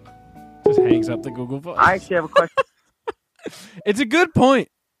 Just hangs up the Google Voice. I actually have a question. It's a good point.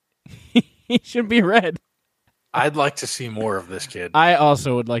 He should be red. I'd like to see more of this kid. I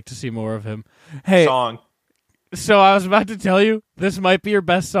also would like to see more of him. Hey, Song. so I was about to tell you, this might be your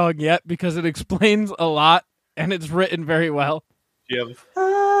best song yet because it explains a lot and it's written very well. Do you have...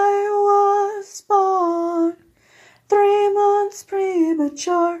 I was born 3 months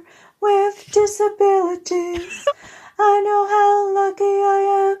premature with disabilities. I know how lucky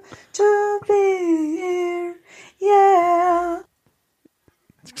I am to be here. Yeah.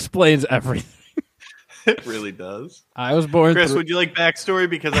 It explains everything. It really does. I was born. Chris, would you like backstory?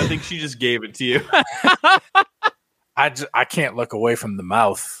 Because I think she just gave it to you. I can't look away from the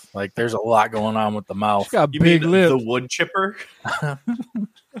mouth. Like, there's a lot going on with the mouth. She's got You big mean lips. the wood chipper?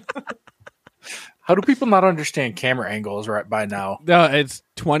 How do people not understand camera angles right by now? No, it's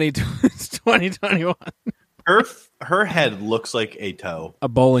 2021. Her head looks like a toe. A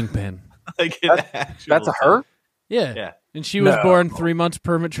bowling pin. Like an actual That's a toe. her? Yeah. Yeah. And she was No. born 3 months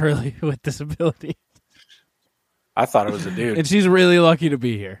prematurely with disability. I thought it was a dude. And she's really lucky to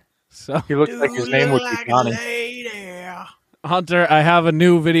be here. So He looks like his name would be Johnny. Hunter, I have a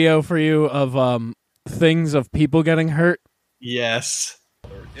new video for you of things of people getting hurt. Yes.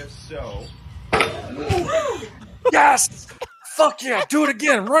 If so, Yes! Fuck yeah! Do it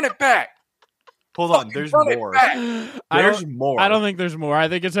again! Run it back! Hold on, there's run it more. back. There's more. I don't think there's more. I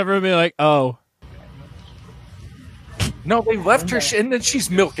think it's everybody like, oh. No, they left her, and then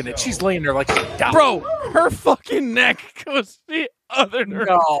she's milking it. She's laying there like she's down. Bro, her fucking neck goes the other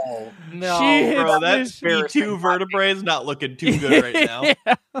direction. No. She hits Bro, that this- C2 vertebrae is not looking too good right now.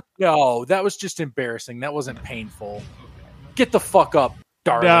 Yeah. No, that was just embarrassing. That wasn't painful. Get the fuck up,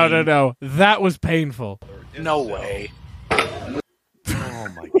 darling. No. That was painful. No way. Oh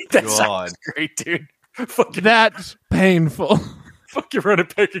my That god. sounds great, dude. Fucking, That's painful. fucking run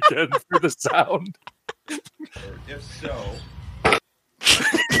it back again for the sound. If so,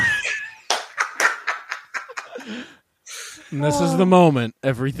 And this is the moment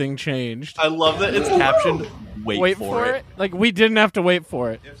everything changed. I love that it's captioned. Wait for it. Like we didn't have to wait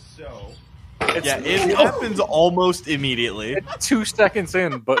for it. If so, yeah, it happens almost immediately. It's 2 seconds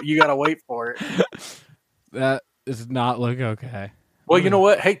in, but you gotta wait for it. That does not look okay. Well, you know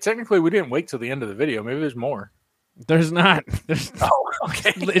what? Hey, technically, we didn't wait till the end of the video. Maybe there's more. There's not. There's Oh,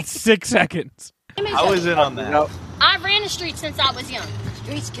 okay. It's 6 seconds. I was in on that. I ran the streets since I was young.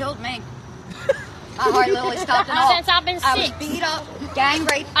 Streets killed me. I hardly literally stopped at all. Since I've been I was sick. beat up, gang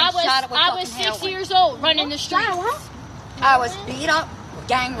raped, and I shot at with was fucking 6 heroin. years old running the streets. I was beat up,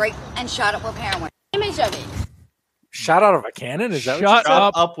 gang raped, and shot at with heroin. Image of it. Shot out of a cannon? Is that what Shut you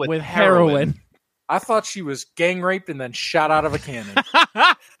said? up with heroin. I thought she was gang raped and then shot out of a cannon.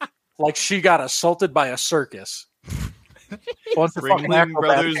 Like she got assaulted by a circus. Bunch of fucking Ringling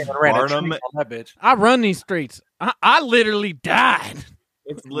acrobats Brothers came and ran a Barnum. treat on that bitch. I run these streets. I literally died.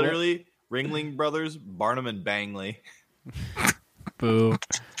 It's literally Ringling Brothers, Barnum and Bangley. Boo.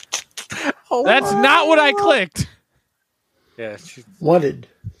 That's not what I clicked. Yeah, Wanted.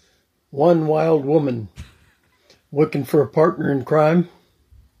 One wild woman looking for a partner in crime.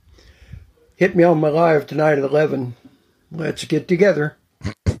 Hit me on my live tonight at 11. Let's get together.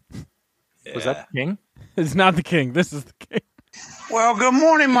 Was that the king? It's not the king. This is the king. Well, good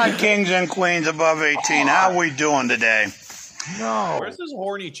morning, my kings and queens above 18. How we doing today? No. Where's this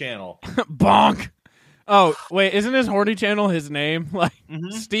horny channel? Bonk. Oh, wait, isn't his horny channel his name? Like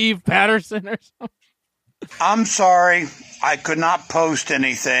Steve Patterson or something? I'm sorry. I could not post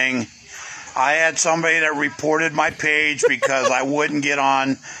anything. I had somebody that reported my page because I wouldn't get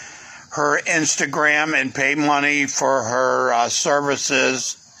on her Instagram and pay money for her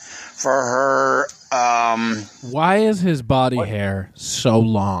services, for her... Why is his body hair so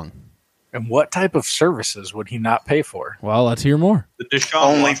long? And what type of services would he not pay for? Well, let's hear more. The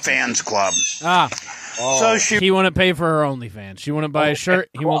Deshaun OnlyFans Club. Ah. So he wouldn't pay for her OnlyFans. She wouldn't buy a shirt.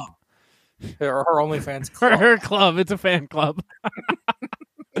 He won't. Her OnlyFans club. Her club. It's a fan club.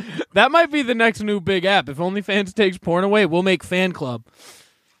 That might be the next new big app. If OnlyFans takes porn away, we'll make fan club.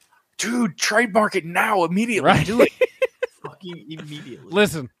 Dude, trademark it now, immediately. Right? Do it. Fucking immediately.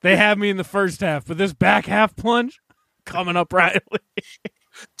 Listen, they have me in the first half, but this back half plunge coming up Riley.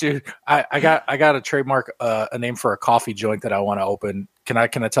 Dude, I got a trademark a name for a coffee joint that I want to open. Can I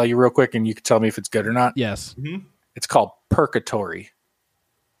tell you real quick and you can tell me if it's good or not? Yes. Mm-hmm. It's called Purgatory.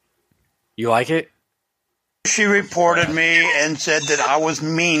 You like it? She reported me and said that I was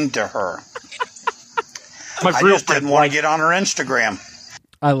mean to her. My I real just didn't friend want liked to get on her Instagram.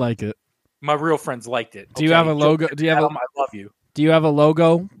 I like it. My real friends liked it. Do you have a logo? Do you have Adam, I love you. Do you have a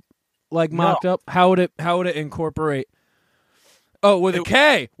logo like No. mocked up? How would it incorporate? Oh, with a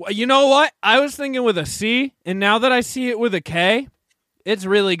K. Well, you know what? I was thinking with a C, and now that I see it with a K, it's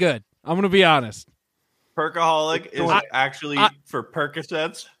really good. I'm gonna be honest. Perkaholic is actually for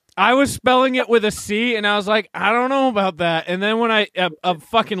Percocets. I was spelling it with a C, and I was like, I don't know about that. And then when a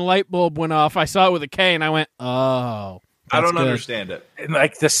fucking light bulb went off, I saw it with a K, and I went, oh. I don't good. understand it. And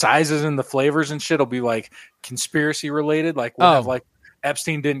like the sizes and the flavors and shit will be like conspiracy related. Like we'll have like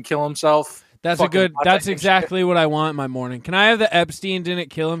Epstein didn't kill himself. That's fucking a good. latte That's and exactly what I want in my morning. Can I have the Epstein didn't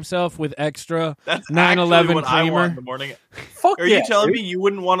kill himself with extra That's 9/11 what I want in creamer? the morning. Fuck Are yeah, you telling dude. me you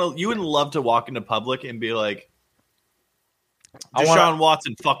wouldn't want to? You wouldn't love to walk into public and be like, I Deshaun wanna-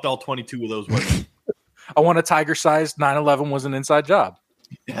 Watson fucked all 22 of those women. I want a tiger-sized 9/11 was an inside job.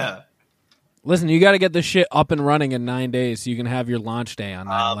 Yeah. Listen, you got to get this shit up and running in 9 days so you can have your launch day on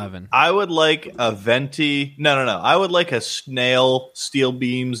 9/11. I would like a venti. No. I would like a snail. Steel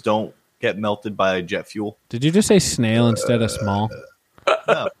beams don't get melted by jet fuel. Did you just say snail instead of small?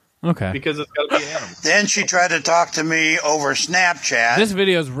 No. Okay. Because it's got to be an animal. Then she tried to talk to me over Snapchat. This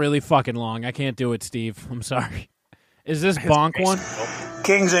video is really fucking long. I can't do it, Steve. I'm sorry. Is this bonk one?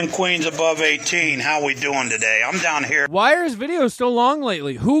 Kings and queens above 18, how we doing today? I'm down here. Why are his videos so long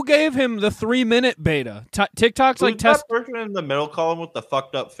lately? Who gave him the 3-minute beta? TikTok's like Who's test. that person in the middle column with the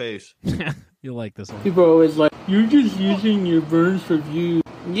fucked up face? You like this one? People are always like, you're just using your burns for views.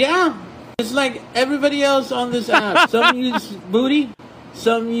 Yeah, It's like everybody else on this app. Some use booty,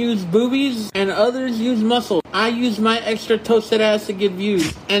 some use boobies, and others use muscle. I use my extra toasted ass to get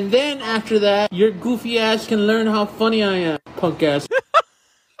views. And then after that, your goofy ass can learn how funny I am, punk ass.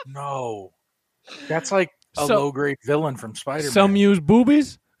 No. That's like a So- low-grade villain from Spider-Man. Some use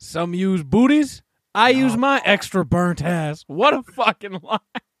boobies, some use booties. I use my extra burnt ass. What a fucking lie.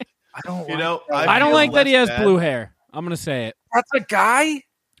 I don't You know, I don't feel like that he less has bad. blue hair. I'm going to say it. That's a guy?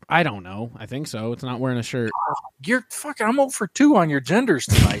 I don't know. I think so. It's not wearing a shirt. You're fucking, I'm 0 for 2 on your genders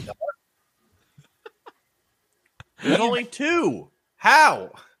tonight. There's only 2.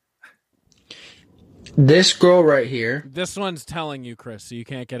 How? This girl right here. This one's telling you, Chris, so you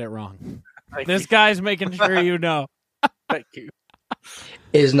can't get it wrong. This guy's making sure you know. Thank you.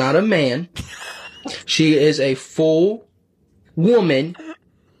 Is not a man. She is a full woman.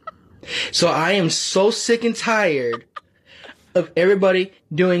 So I am so sick and tired of everybody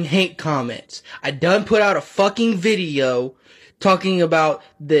doing hate comments. I done put out a fucking video talking about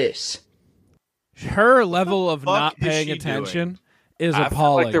this. Her level of not is paying she attention is I felt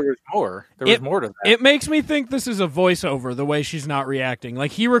appalling. like there was more. There was more to that. It makes me think this is a voiceover, the way she's not reacting.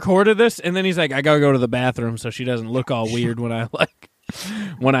 Like, he recorded this, and then he's like, I gotta go to the bathroom so she doesn't look all weird when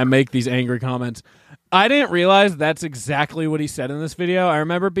I make these angry comments. I didn't realize that's exactly what he said in this video. I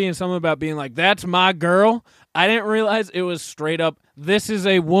remember being something about being like, that's my girl. I didn't realize it was straight up, this is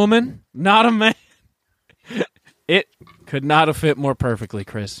a woman, not a man. It could not have fit more perfectly,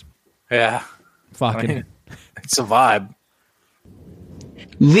 Chris. Yeah. Fucking. I mean, it's a vibe.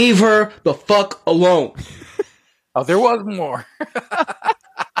 Leave her the fuck alone. Oh, there was more.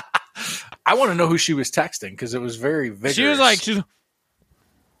 I want to know who she was texting because it was very vigorous. She was like, she's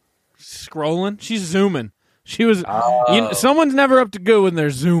scrolling. She's zooming. She was. Someone's never up to good when they're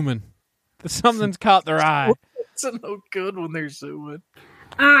zooming. Something's caught their eye. It's no good when they're zooming.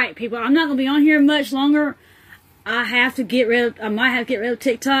 All right, people. I'm not gonna be on here much longer. I might have to get rid of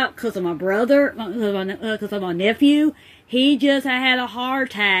TikTok because of my brother, because of my nephew. He just had a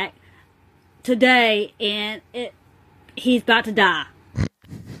heart attack today, and he's about to die.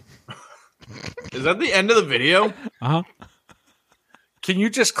 Is that the end of the video? Uh-huh. Can you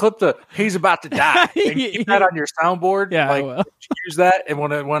just clip the "he's about to die" and keep that on your soundboard? Yeah, I like will. use that and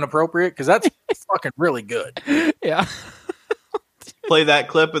when appropriate because that's fucking really good. Yeah. Play that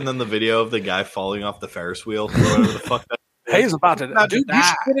clip and then the video of the guy falling off the Ferris wheel. Or whatever the fuck that is. He's about to die. Dude, you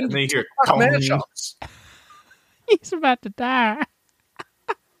should get And then you hear, matchups. He's about to die.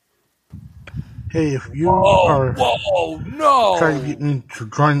 Hey, if you are no trying to get me to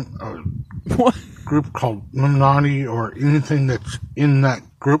join a group called Illuminati or anything that's in that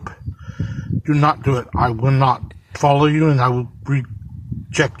group, do not do it. I will not follow you and I will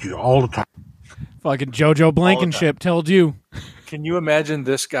reject you all the time. Fucking JoJo Blankenship told you. Can you imagine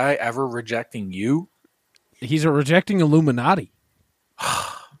this guy ever rejecting you? He's rejecting Illuminati.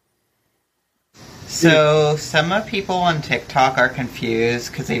 So, some people on TikTok are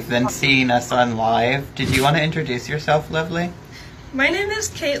confused because they've been seeing us on live. Did you want to introduce yourself, Lovely? My name is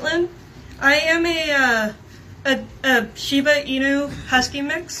Caitlin. I am a Shiba Inu Husky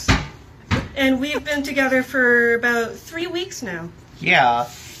mix, and we've been together for about 3 weeks now. Yeah.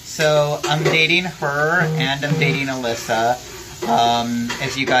 So, I'm dating her and I'm dating Alyssa.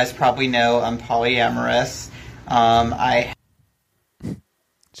 As you guys probably know, I'm polyamorous.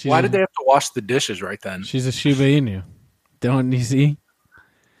 Why did they have to wash the dishes right then? She's a Shiba Inu. Don't you see?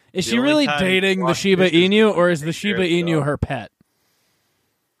 Is The she only really time dating you the wash Shiba dishes Inu, or is the take Shiba care of Inu stuff. her pet?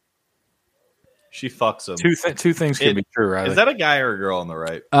 She fucks him. Two things can be true, right? Is that a guy or a girl on the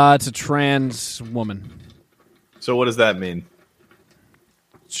right? It's a trans woman. So what does that mean?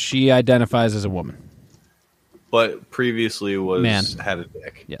 She identifies as a woman. But previously was Man. had a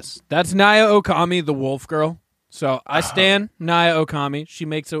dick. Yes. That's Naya Okami, the wolf girl. So I stan Naya Okami. She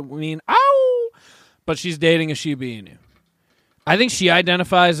makes it mean, ow! But she's dating a Shiba Inu. I think she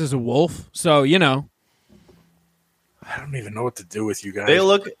identifies as a wolf. So, you know. I don't even know what to do with you guys. They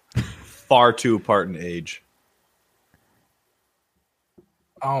look far too apart in age.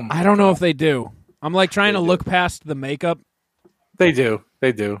 Oh my I don't know if they do. I'm like trying to look past the makeup. They do.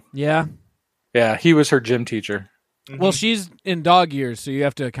 They do. Yeah. Yeah, he was her gym teacher. Well, she's in dog years, so you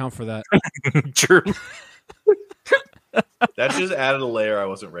have to account for that. True. That just added a layer I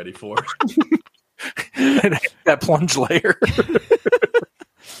wasn't ready for. That plunge layer.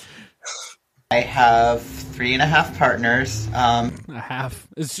 I have 3.5 partners. A half.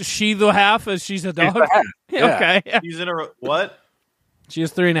 Is she the half as she's a dog? the half. Yeah. Okay. Yeah. He's in a what? She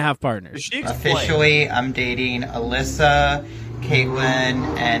has 3.5 partners. Officially, I'm dating Alyssa,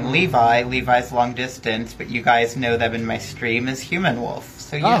 Caitlin, and Levi. Levi's long distance, but you guys know them in my stream as Human Wolf.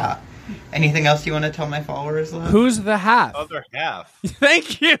 So yeah. Anything else you want to tell my followers, Love? Who's the half? Other half.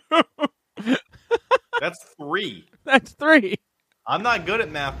 Thank you. That's 3. That's 3. I'm not good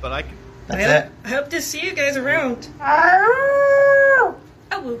at math, but I can. That's it. I hope to see you guys around. Oh.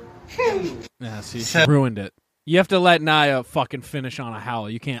 Yeah, see, she ruined it. You have to let Naya fucking finish on a howl.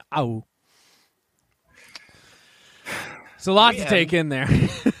 You can't. Ow. It's a lot to take in there.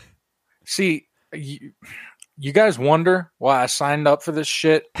 See, you guys wonder why I signed up for this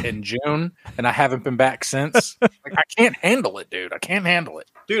shit in June and I haven't been back since. Like, I can't handle it, dude. I can't handle it.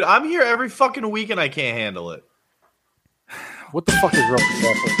 Dude, I'm here every fucking week and I can't handle it. What the fuck is wrong with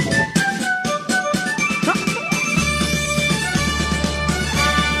that?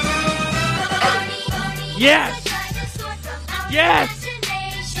 Yes! Yes!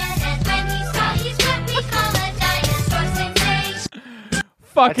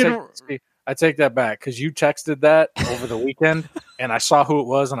 Fucking. I take that back because you texted that over the weekend and I saw who it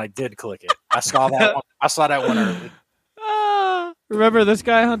was and I did click it. I saw that one. I saw that one early. Remember this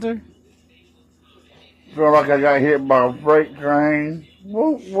guy, Hunter? Feel like I got hit by a freight train.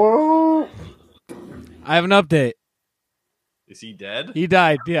 Whoa, whoa. I have an update. Is he dead? He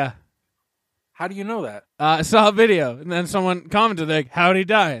died, yeah. How do you know that? I saw a video, and then someone commented, like, how'd he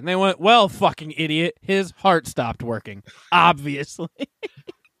die? And they went, well, fucking idiot, his heart stopped working. Obviously.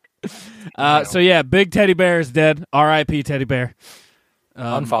 So, yeah, Big Teddy Bear is dead. R.I.P. Teddy Bear.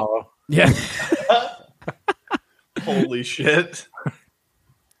 Unfollow. Yeah. Holy shit.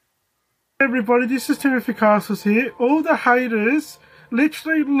 Everybody, this is Timothy Castles here. All the haters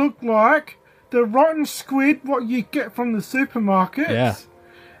literally look like the rotten squid what you get from the supermarket. Yeah.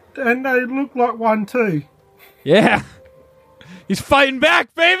 And they look like one too. Yeah. He's fighting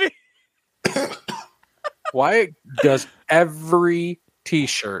back, baby. Why does every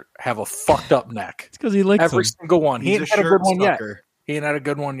T-shirt have a fucked up neck? It's because he licks every them. single one. He He's ain't a had a good shirt one yet. sucker. He ain't had a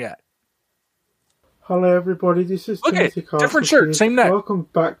good one yet. Hello everybody, this is Look Timothy at Castles. different shirt, here. same neck. Welcome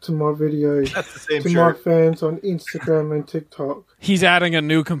back to my video. That's the same to shirt. my fans on Instagram and TikTok. He's adding a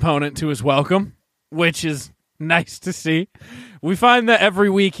new component to his welcome, which is nice to see. We find that every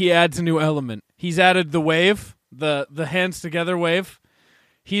week he adds a new element. He's added the wave, the hands together wave.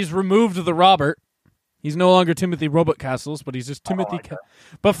 He's removed the Robert. He's no longer Timothy Robot Castles, but he's just Timothy.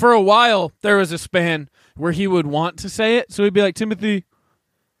 But for a while, there was a span where he would want to say it, so he'd be like Timothy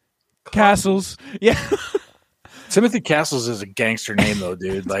Castles. Yeah. Timothy Castles is a gangster name, though,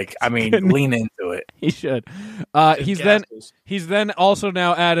 dude. Like, I mean, lean into it. He should. He's then also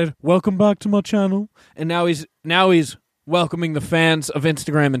now added welcome back to my channel, and now he's welcoming the fans of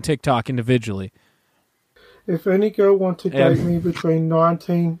Instagram and TikTok individually. If any girl want to date me between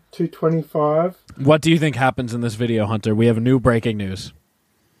 19 to 25, what do you think happens in this video, Hunter? We have new breaking news.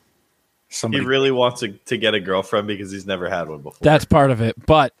 He really wants to get a girlfriend because he's never had one before. That's part of it,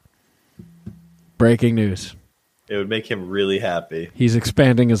 but breaking news. It would make him really happy. He's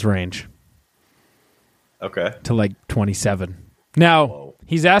expanding his range. Okay. To like 27. Now,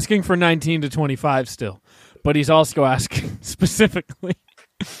 he's asking for 19 to 25 still, but he's also asking specifically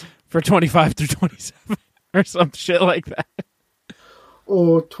for 25 through 27 or some shit like that.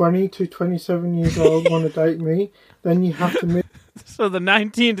 or 20 to 27 years old want to date me, then you have to... So the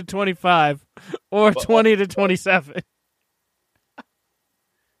 19 to 25 or 20 to 27.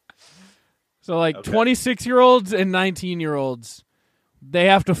 So like 26-year-olds and 19-year-olds, they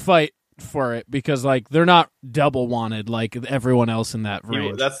have to fight for it because like they're not double wanted like everyone else in that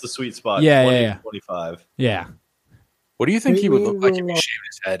range. That's the sweet spot. Yeah, 20 yeah. to 25. Yeah. What do you think he would look like if he shaved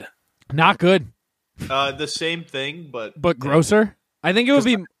his head? Not good. The same thing, but grosser. I think it would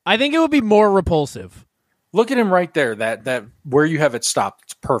be. I think it would be more repulsive. Look at him right there. That where you have it stopped.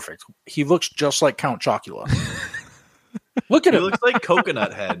 It's perfect. He looks just like Count Chocula. Look at him. He looks like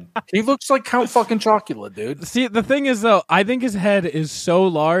Coconut Head. He looks like Count fucking Chocula, dude. See, the thing is though, I think his head is so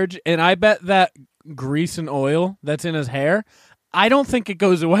large, and I bet that grease and oil that's in his hair, I don't think it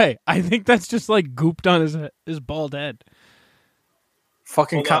goes away. I think that's just like gooped on his bald head.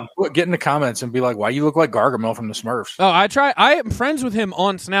 Fucking get in the comments and be like, why you look like Gargamel from the Smurfs? Oh, I am friends with him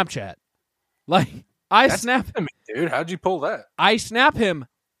on Snapchat. Like That's intimate, dude. How'd you pull that? I snap him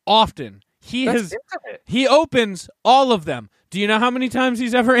often. That's He opens all of them. Do you know how many times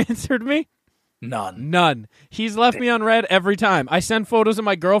he's ever answered me? None. He's left me on red every time. I send photos of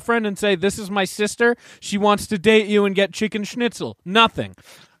my girlfriend and say, this is my sister. She wants to date you and get chicken schnitzel. Nothing.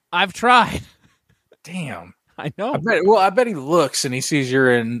 I've tried. Damn. I know. I bet he looks and he sees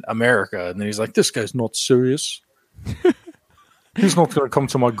you're in America and then he's like, this guy's not serious. He's not going to come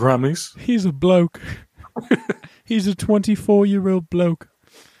to my Grammys. He's a bloke. He's a 24-year-old bloke.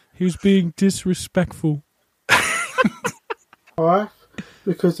 He was being disrespectful. Wife,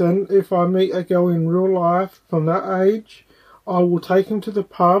 Because then if I meet a girl in real life from that age, I will take him to the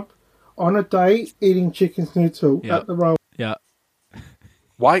pub on a date eating chicken schnitzel at the roll. Yeah.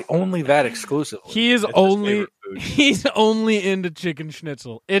 Why only that exclusively? He's only into chicken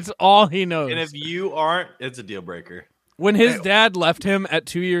schnitzel. It's all he knows. And if you aren't, it's a deal breaker. When his dad left him at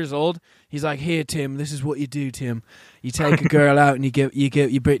 2 years old, he's like, "Here, Tim, this is what you do, Tim. You take a girl out and you take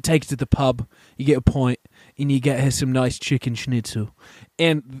her to the pub. You get a point, and you get her some nice chicken schnitzel."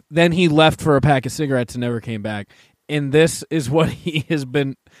 And then he left for a pack of cigarettes and never came back. And this is what he has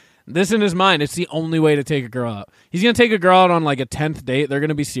been. This in his mind, it's the only way to take a girl out. He's going to take a girl out on like a 10th date. They're going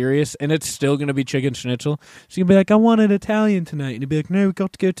to be serious, and it's still going to be chicken schnitzel. She's going to be like, "I want an Italian tonight." And he'll be like, "No, we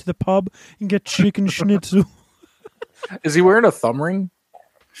got to go to the pub and get chicken schnitzel." Is he wearing a thumb ring?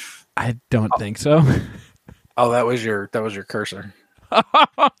 I don't think so. Oh, that was your cursor.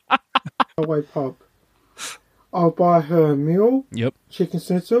 Away pub. I'll buy her a meal. Yep. Chicken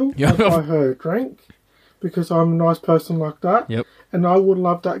schnitzel. Yep. I'll buy her a drink because I'm a nice person like that. Yep. And I would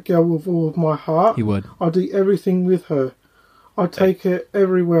love that girl with all of my heart. He would. I'll do everything with her. I'll take her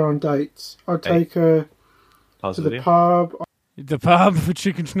everywhere on dates. I'll take her to the pub. The pub for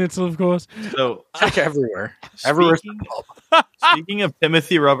chicken schnitzel, of course. So like everywhere. Speaking of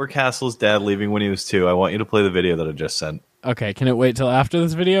Timothy Rubbercastle's dad leaving when he was 2, I want you to play the video that I just sent. Okay, can it wait till after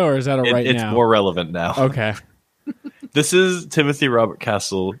this video, or is that right it's now? It's more relevant now. Okay. This is Timothy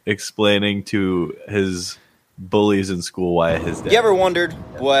Rubbercastle explaining to his bullies in school why his dad. You ever wondered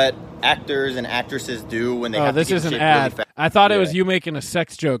what actors and actresses do when they have this to is get an shit ad. really fast? I thought it was you making a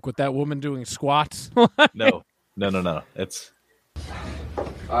sex joke with that woman doing squats. No. It's...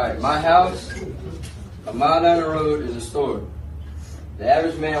 Alright, my house, a mile down the road is a store. The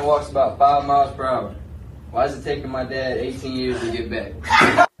average man walks about 5 miles per hour. Why is it taking my dad 18 years to get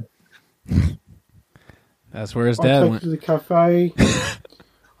back? That's where his I'll dad take went. her to the cafe.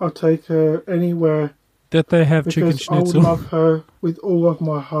 I'll take her anywhere. That they have chicken because I would schnitzel. love her with all of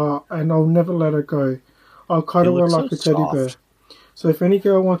my heart, and I'll never let her go. I'll cuddle her like a teddy bear. So if any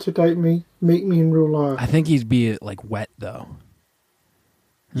girl wants to date me, meet me in real life. I think he'd be like wet though.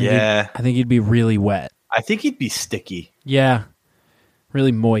 Yeah. I think he'd be really wet. I think he'd be sticky. Yeah.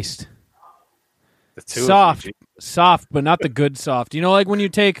 Really moist. The two Soft, but not the good soft. You know, like when you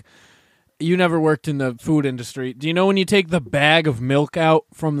take, you never worked in the food industry. Do you know when you take the bag of milk out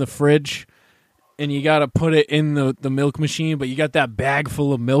from the fridge and you got to put it in the milk machine, but you got that bag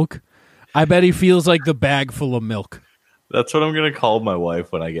full of milk? I bet he feels like the bag full of milk. That's what I'm going to call my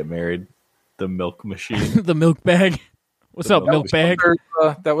wife when I get married. The milk machine. The milk bag. What's up, milk bag?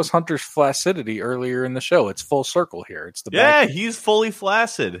 That was Hunter's flaccidity earlier in the show. It's full circle here. It's the Yeah, bag. he's fully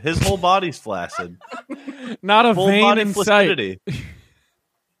flaccid. His whole body's flaccid. Not a Full vein body in flaccidity.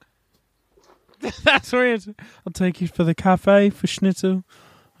 sight. That's where it's. I'll take you for the cafe for schnitzel.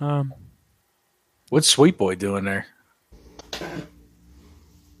 What's Sweet Boy doing there?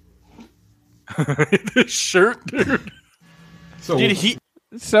 This shirt, dude. So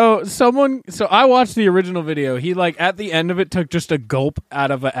I watched the original video. He like at the end of it took just a gulp out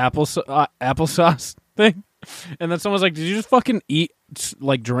of an applesauce thing, and then someone's like, "Did you just fucking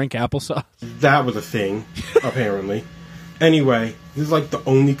drink applesauce?" That was a thing, apparently. Anyway, this is like the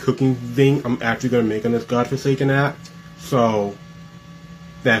only cooking thing I'm actually gonna make on this godforsaken app. So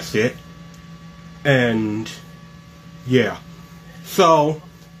that's it. And yeah. So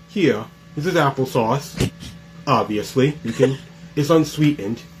here, this is applesauce. Obviously, it's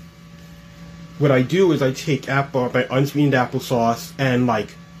unsweetened. What I do is I take my unsweetened applesauce and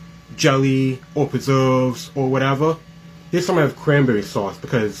like jelly or preserves or whatever. This time I have cranberry sauce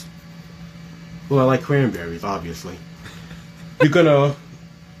because, well, I like cranberries, obviously. You're gonna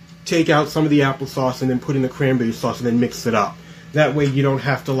take out some of the applesauce and then put in the cranberry sauce and then mix it up. That way you don't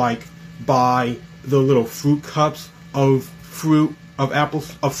have to like buy the little fruit cups of fruit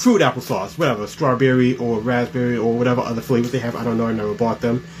applesauce, whatever, strawberry or raspberry or whatever other flavors they have. I don't know, I never bought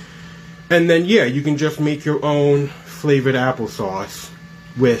them. And then yeah, you can just make your own flavored applesauce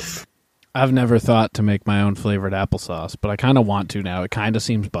with. I've never thought to make my own flavored applesauce, but I kind of want to now. It kind of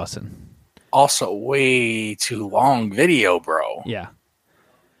seems bussin'. Also, way too long video, bro. Yeah.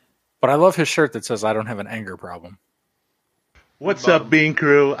 But I love his shirt that says, "I don't have an anger problem." What's up, Bean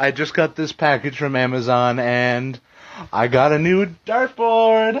Crew? I just got this package from Amazon, and I got a new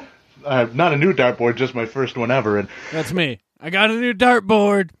dartboard. Not a new dartboard, just my first one ever. And That's me. I got a new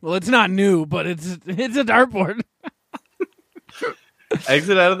dartboard. Well, it's not new, but it's a dartboard.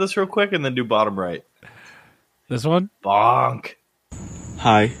 Exit out of this real quick and then do bottom right. This one? Bonk.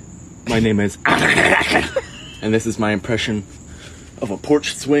 Hi, my name is and this is my impression of a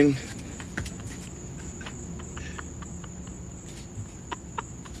porch swing.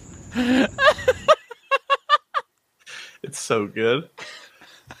 It's so good.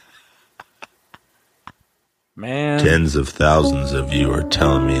 Man. Tens of thousands of you are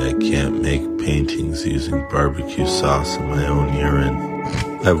telling me I can't make paintings using barbecue sauce in my own urine.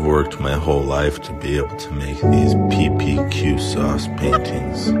 I've worked my whole life to be able to make these PPQ sauce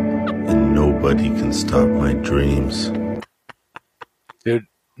paintings, and nobody can stop my dreams. Dude,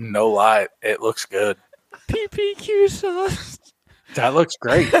 no lie, it looks good. PPQ sauce. That looks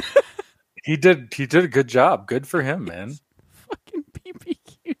great. He did a good job. Good for him, man. Fucking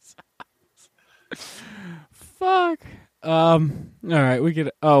PPQ sauce. Fuck. All right, we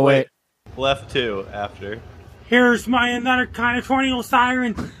could. Oh wait. Left 2 after. Here's my another kind of tornado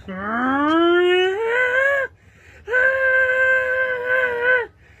siren.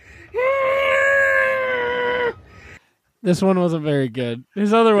 This one wasn't very good.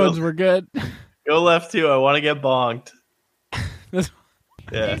 His other ones were good. Go left 2. I want to get bonked. Yeah.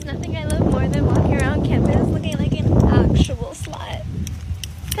 There's nothing I love more than walking around campus looking like an actual slut.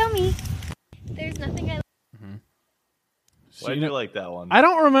 Tell me. There's nothing I Why did you like that one? I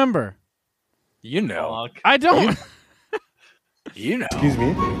don't remember. You know. I don't. You know. Excuse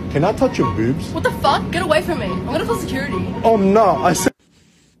me. Can I touch your boobs? What the fuck? Get away from me. I'm gonna call security. Oh no, I said.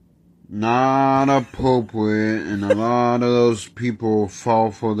 Not appropriate, and a lot of those people fall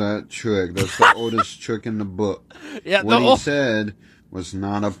for that trick. That's the oldest trick in the book. Yeah, what he said was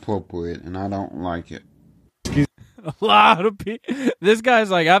not appropriate, and I don't like it. A lot of people. This guy's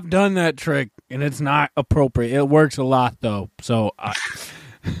like, I've done that trick, and it's not appropriate. It works a lot, though. So,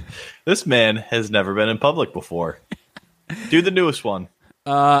 This man has never been in public before. Do the newest one.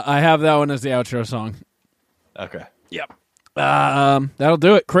 I have that one as the outro song. Okay. Yep. That'll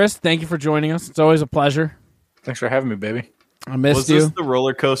do it. Chris, thank you for joining us. It's always a pleasure. Thanks for having me, baby. I missed Was you. this the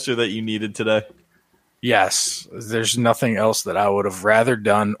roller coaster that you needed today? Yes. There's nothing else that I would have rather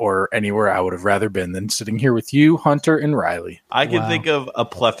done or anywhere I would have rather been than sitting here with you, Hunter, and Riley. I can think of a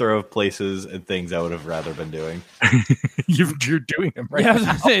plethora of places and things I would have rather been doing. You're doing them right Yeah, I was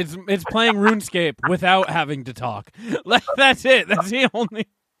now. gonna say, it's playing RuneScape without having to talk. Like, that's it. That's the only.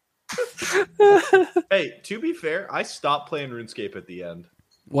 Hey, to be fair, I stopped playing RuneScape at the end.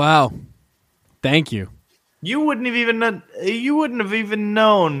 Wow. Thank you. You wouldn't have even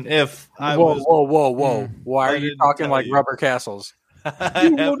known if I Whoa, was. whoa. Why are you talking like Rubber Castles?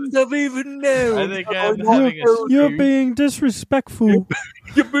 You wouldn't have even known. I think I'm having a You're being disrespectful.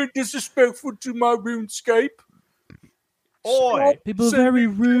 You're being disrespectful to my RuneScape. Oi, people are very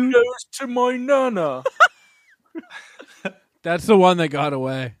rude. To my nana. That's the one that got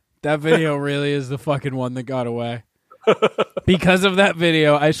away. That video really is the fucking one that got away. Because of that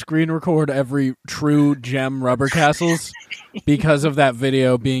video, I screen record every true gem Rubber Castles because of that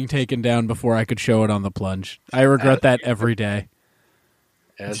video being taken down before I could show it on the plunge. I regret that every day.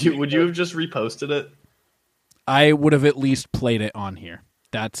 Would you have just reposted it? I would have at least played it on here.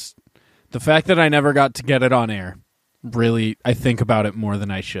 That's the fact that I never got to get it on air. Really, I think about it more than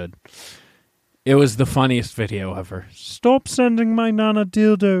I should. It was the funniest video ever. Stop sending my nana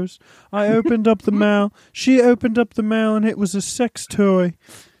dildos. I opened up the mail. She opened up the mail and it was a sex toy.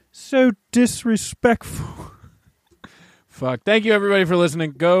 So disrespectful. Fuck. Thank you everybody for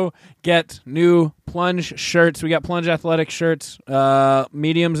listening. Go get new Plunge shirts. We got Plunge athletic shirts,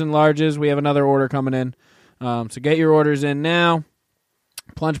 mediums and larges. We have another order coming in. So get your orders in now.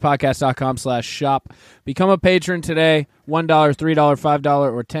 plungepodcast.com/shop. Become a patron today. $1, $3,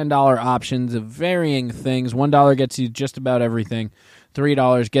 $5, or $10 options of varying things. $1 gets you just about everything.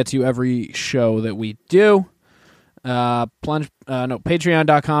 $3 gets you every show that we do.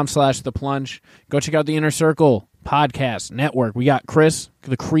 Patreon.com/theplunge. Go check out the Inner Circle podcast network. We got Chris,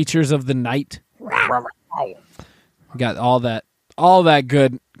 the Creatures of the Night. We got all that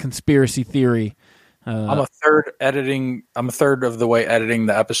good conspiracy theory. I'm a third of the way editing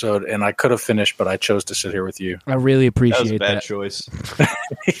the episode, and I could have finished, but I chose to sit here with you. I really appreciate That that. was a bad choice.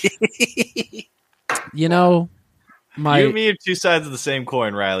 You know, you and me are two sides of the same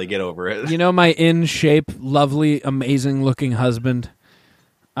coin, Riley. Get over it. You know, my in shape, lovely, amazing looking husband.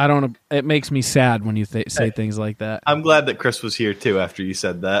 I don't. It makes me sad when you say things like that. I'm glad that Chris was here too after you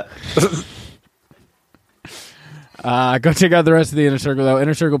said that. Go check out the rest of the Inner Circle, though.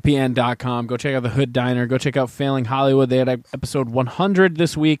 InnerCirclePN.com. Go check out the Hood Diner. Go check out Failing Hollywood. They had episode 100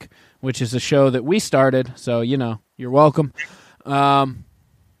 this week, which is a show that we started. So, you know, you're welcome. I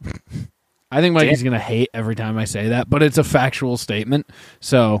think Mikey's going to hate every time I say that, but it's a factual statement.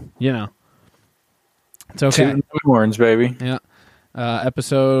 So, you know, it's okay. Two horns, baby. Yeah.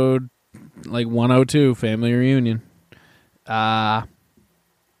 Episode 102, Family Reunion. Go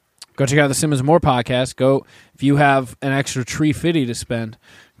check out the Simmons More podcast. If you have an extra tree fitty to spend,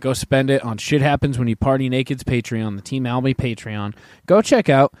 Go spend it on Shit Happens When You Party Naked's Patreon, the Team Albie Patreon. Go check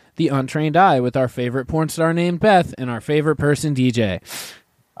out The Untrained Eye with our favorite porn star named Beth and our favorite person, DJ.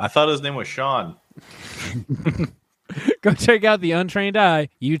 I thought his name was Sean. Go check out The Untrained Eye,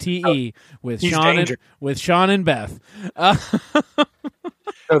 UTE, with Sean and Beth.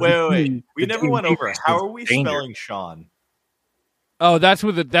 Wait. We never went over. How are we spelling Sean? Oh, that's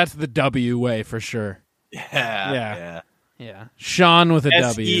the W way for sure. Yeah. Sean with a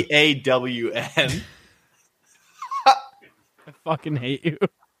W. SEAWN. I fucking hate you.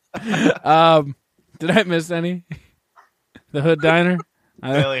 Did I miss any? The Hood Diner?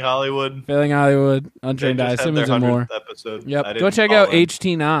 Failing Hollywood. Untrained Eye, Simmons and more. Episode. Yep. Go check out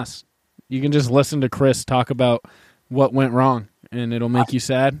HT Nos. You can just listen to Chris talk about what went wrong, and it'll make you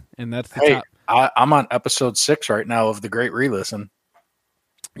sad, and that's the top. I'm on episode 6 right now of The Great Re-Listen.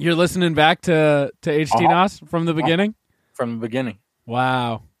 You're listening back to HT Nos from the beginning? From the beginning.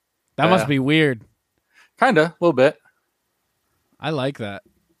 Wow. That must be weird. Kinda, a little bit. I like that.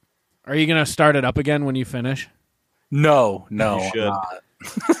 Are you going to start it up again when you finish? No. You should.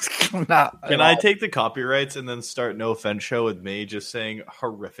 Can I take the copyrights and then start No Offense Show with me just saying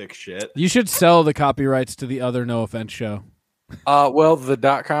horrific shit? You should sell the copyrights to the other No Offense Show. Well,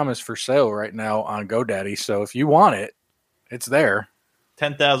 the .com is for sale right now on GoDaddy, so if you want it, it's there.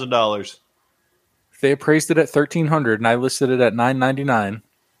 $10,000. They appraised it at $1,300, and I listed it at $9.99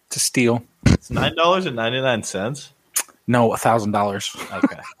 to steal. It's $9.99. No, $1,000.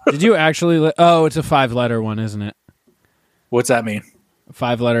 Okay. Did you actually? It's a 5-letter one, isn't it? What's that mean?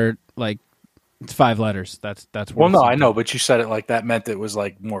 5-letter, it's 5 letters. That's well, no, I know, but you said it like that meant it was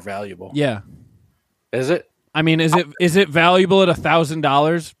more valuable. Yeah. Is it? I mean, is it valuable at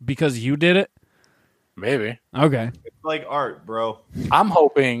 $1,000 because you did it? Maybe. Okay. It's like art, bro. I'm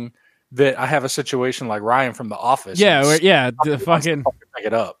hoping that I have a situation like Ryan from The Office. Yeah, the fucking pick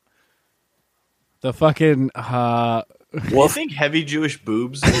it up. The fucking. Do you think heavy Jewish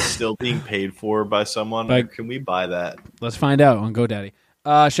boobs is still being paid for by someone? Or can we buy that? Let's find out on GoDaddy.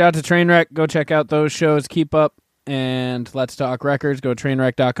 Shout out to Trainwreck. Go check out those shows. Keep Up and Let's Talk Records. Go to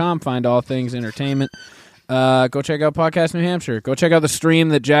trainwreck.com. Find all things entertainment. Go check out Podcast New Hampshire. Go check out the stream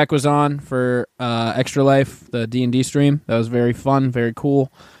that Jack was on for Extra Life, the D&D stream. That was very fun, very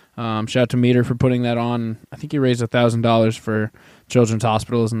cool. Shout out to Meter for putting that on. I think he raised $1,000 for children's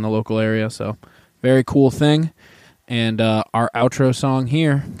hospitals in the local area. So very cool thing. And our outro song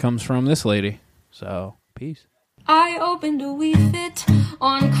here comes from this lady. So peace. I opened a Wii Fit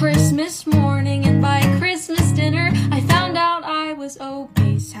on Christmas morning, and by Christmas dinner I found out I was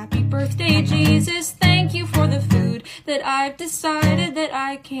obese. Happy birthday, Jesus, thank you for the food that I've decided that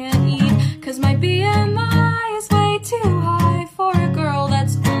I can't eat, 'cause my BMI is way too high for a girl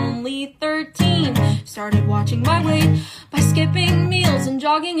that's only 13. Started watching my weight by skipping meals and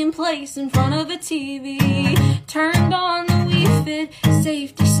jogging in place in front of a TV. Turned on the Wii Fit,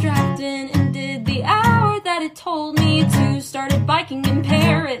 safety strapped in, and did the hour that it told me to. Started biking in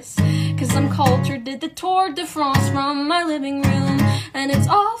Paris, 'cause I'm cultured. Did the Tour de France from my living room. And it's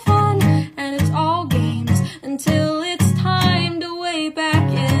all fun, and it's all games, until it's time to weigh back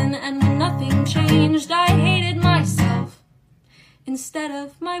in. And when nothing changed, I hated myself instead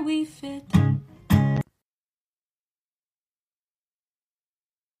of my Wii Fit.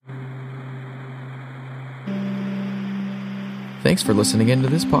 Thanks for listening into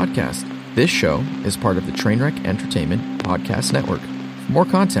this podcast. This show is part of the Trainwreck Entertainment Podcast Network. For more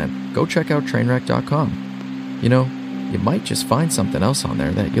content, go check out trainwreck.com. You know, you might just find something else on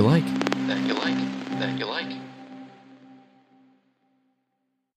there that you like.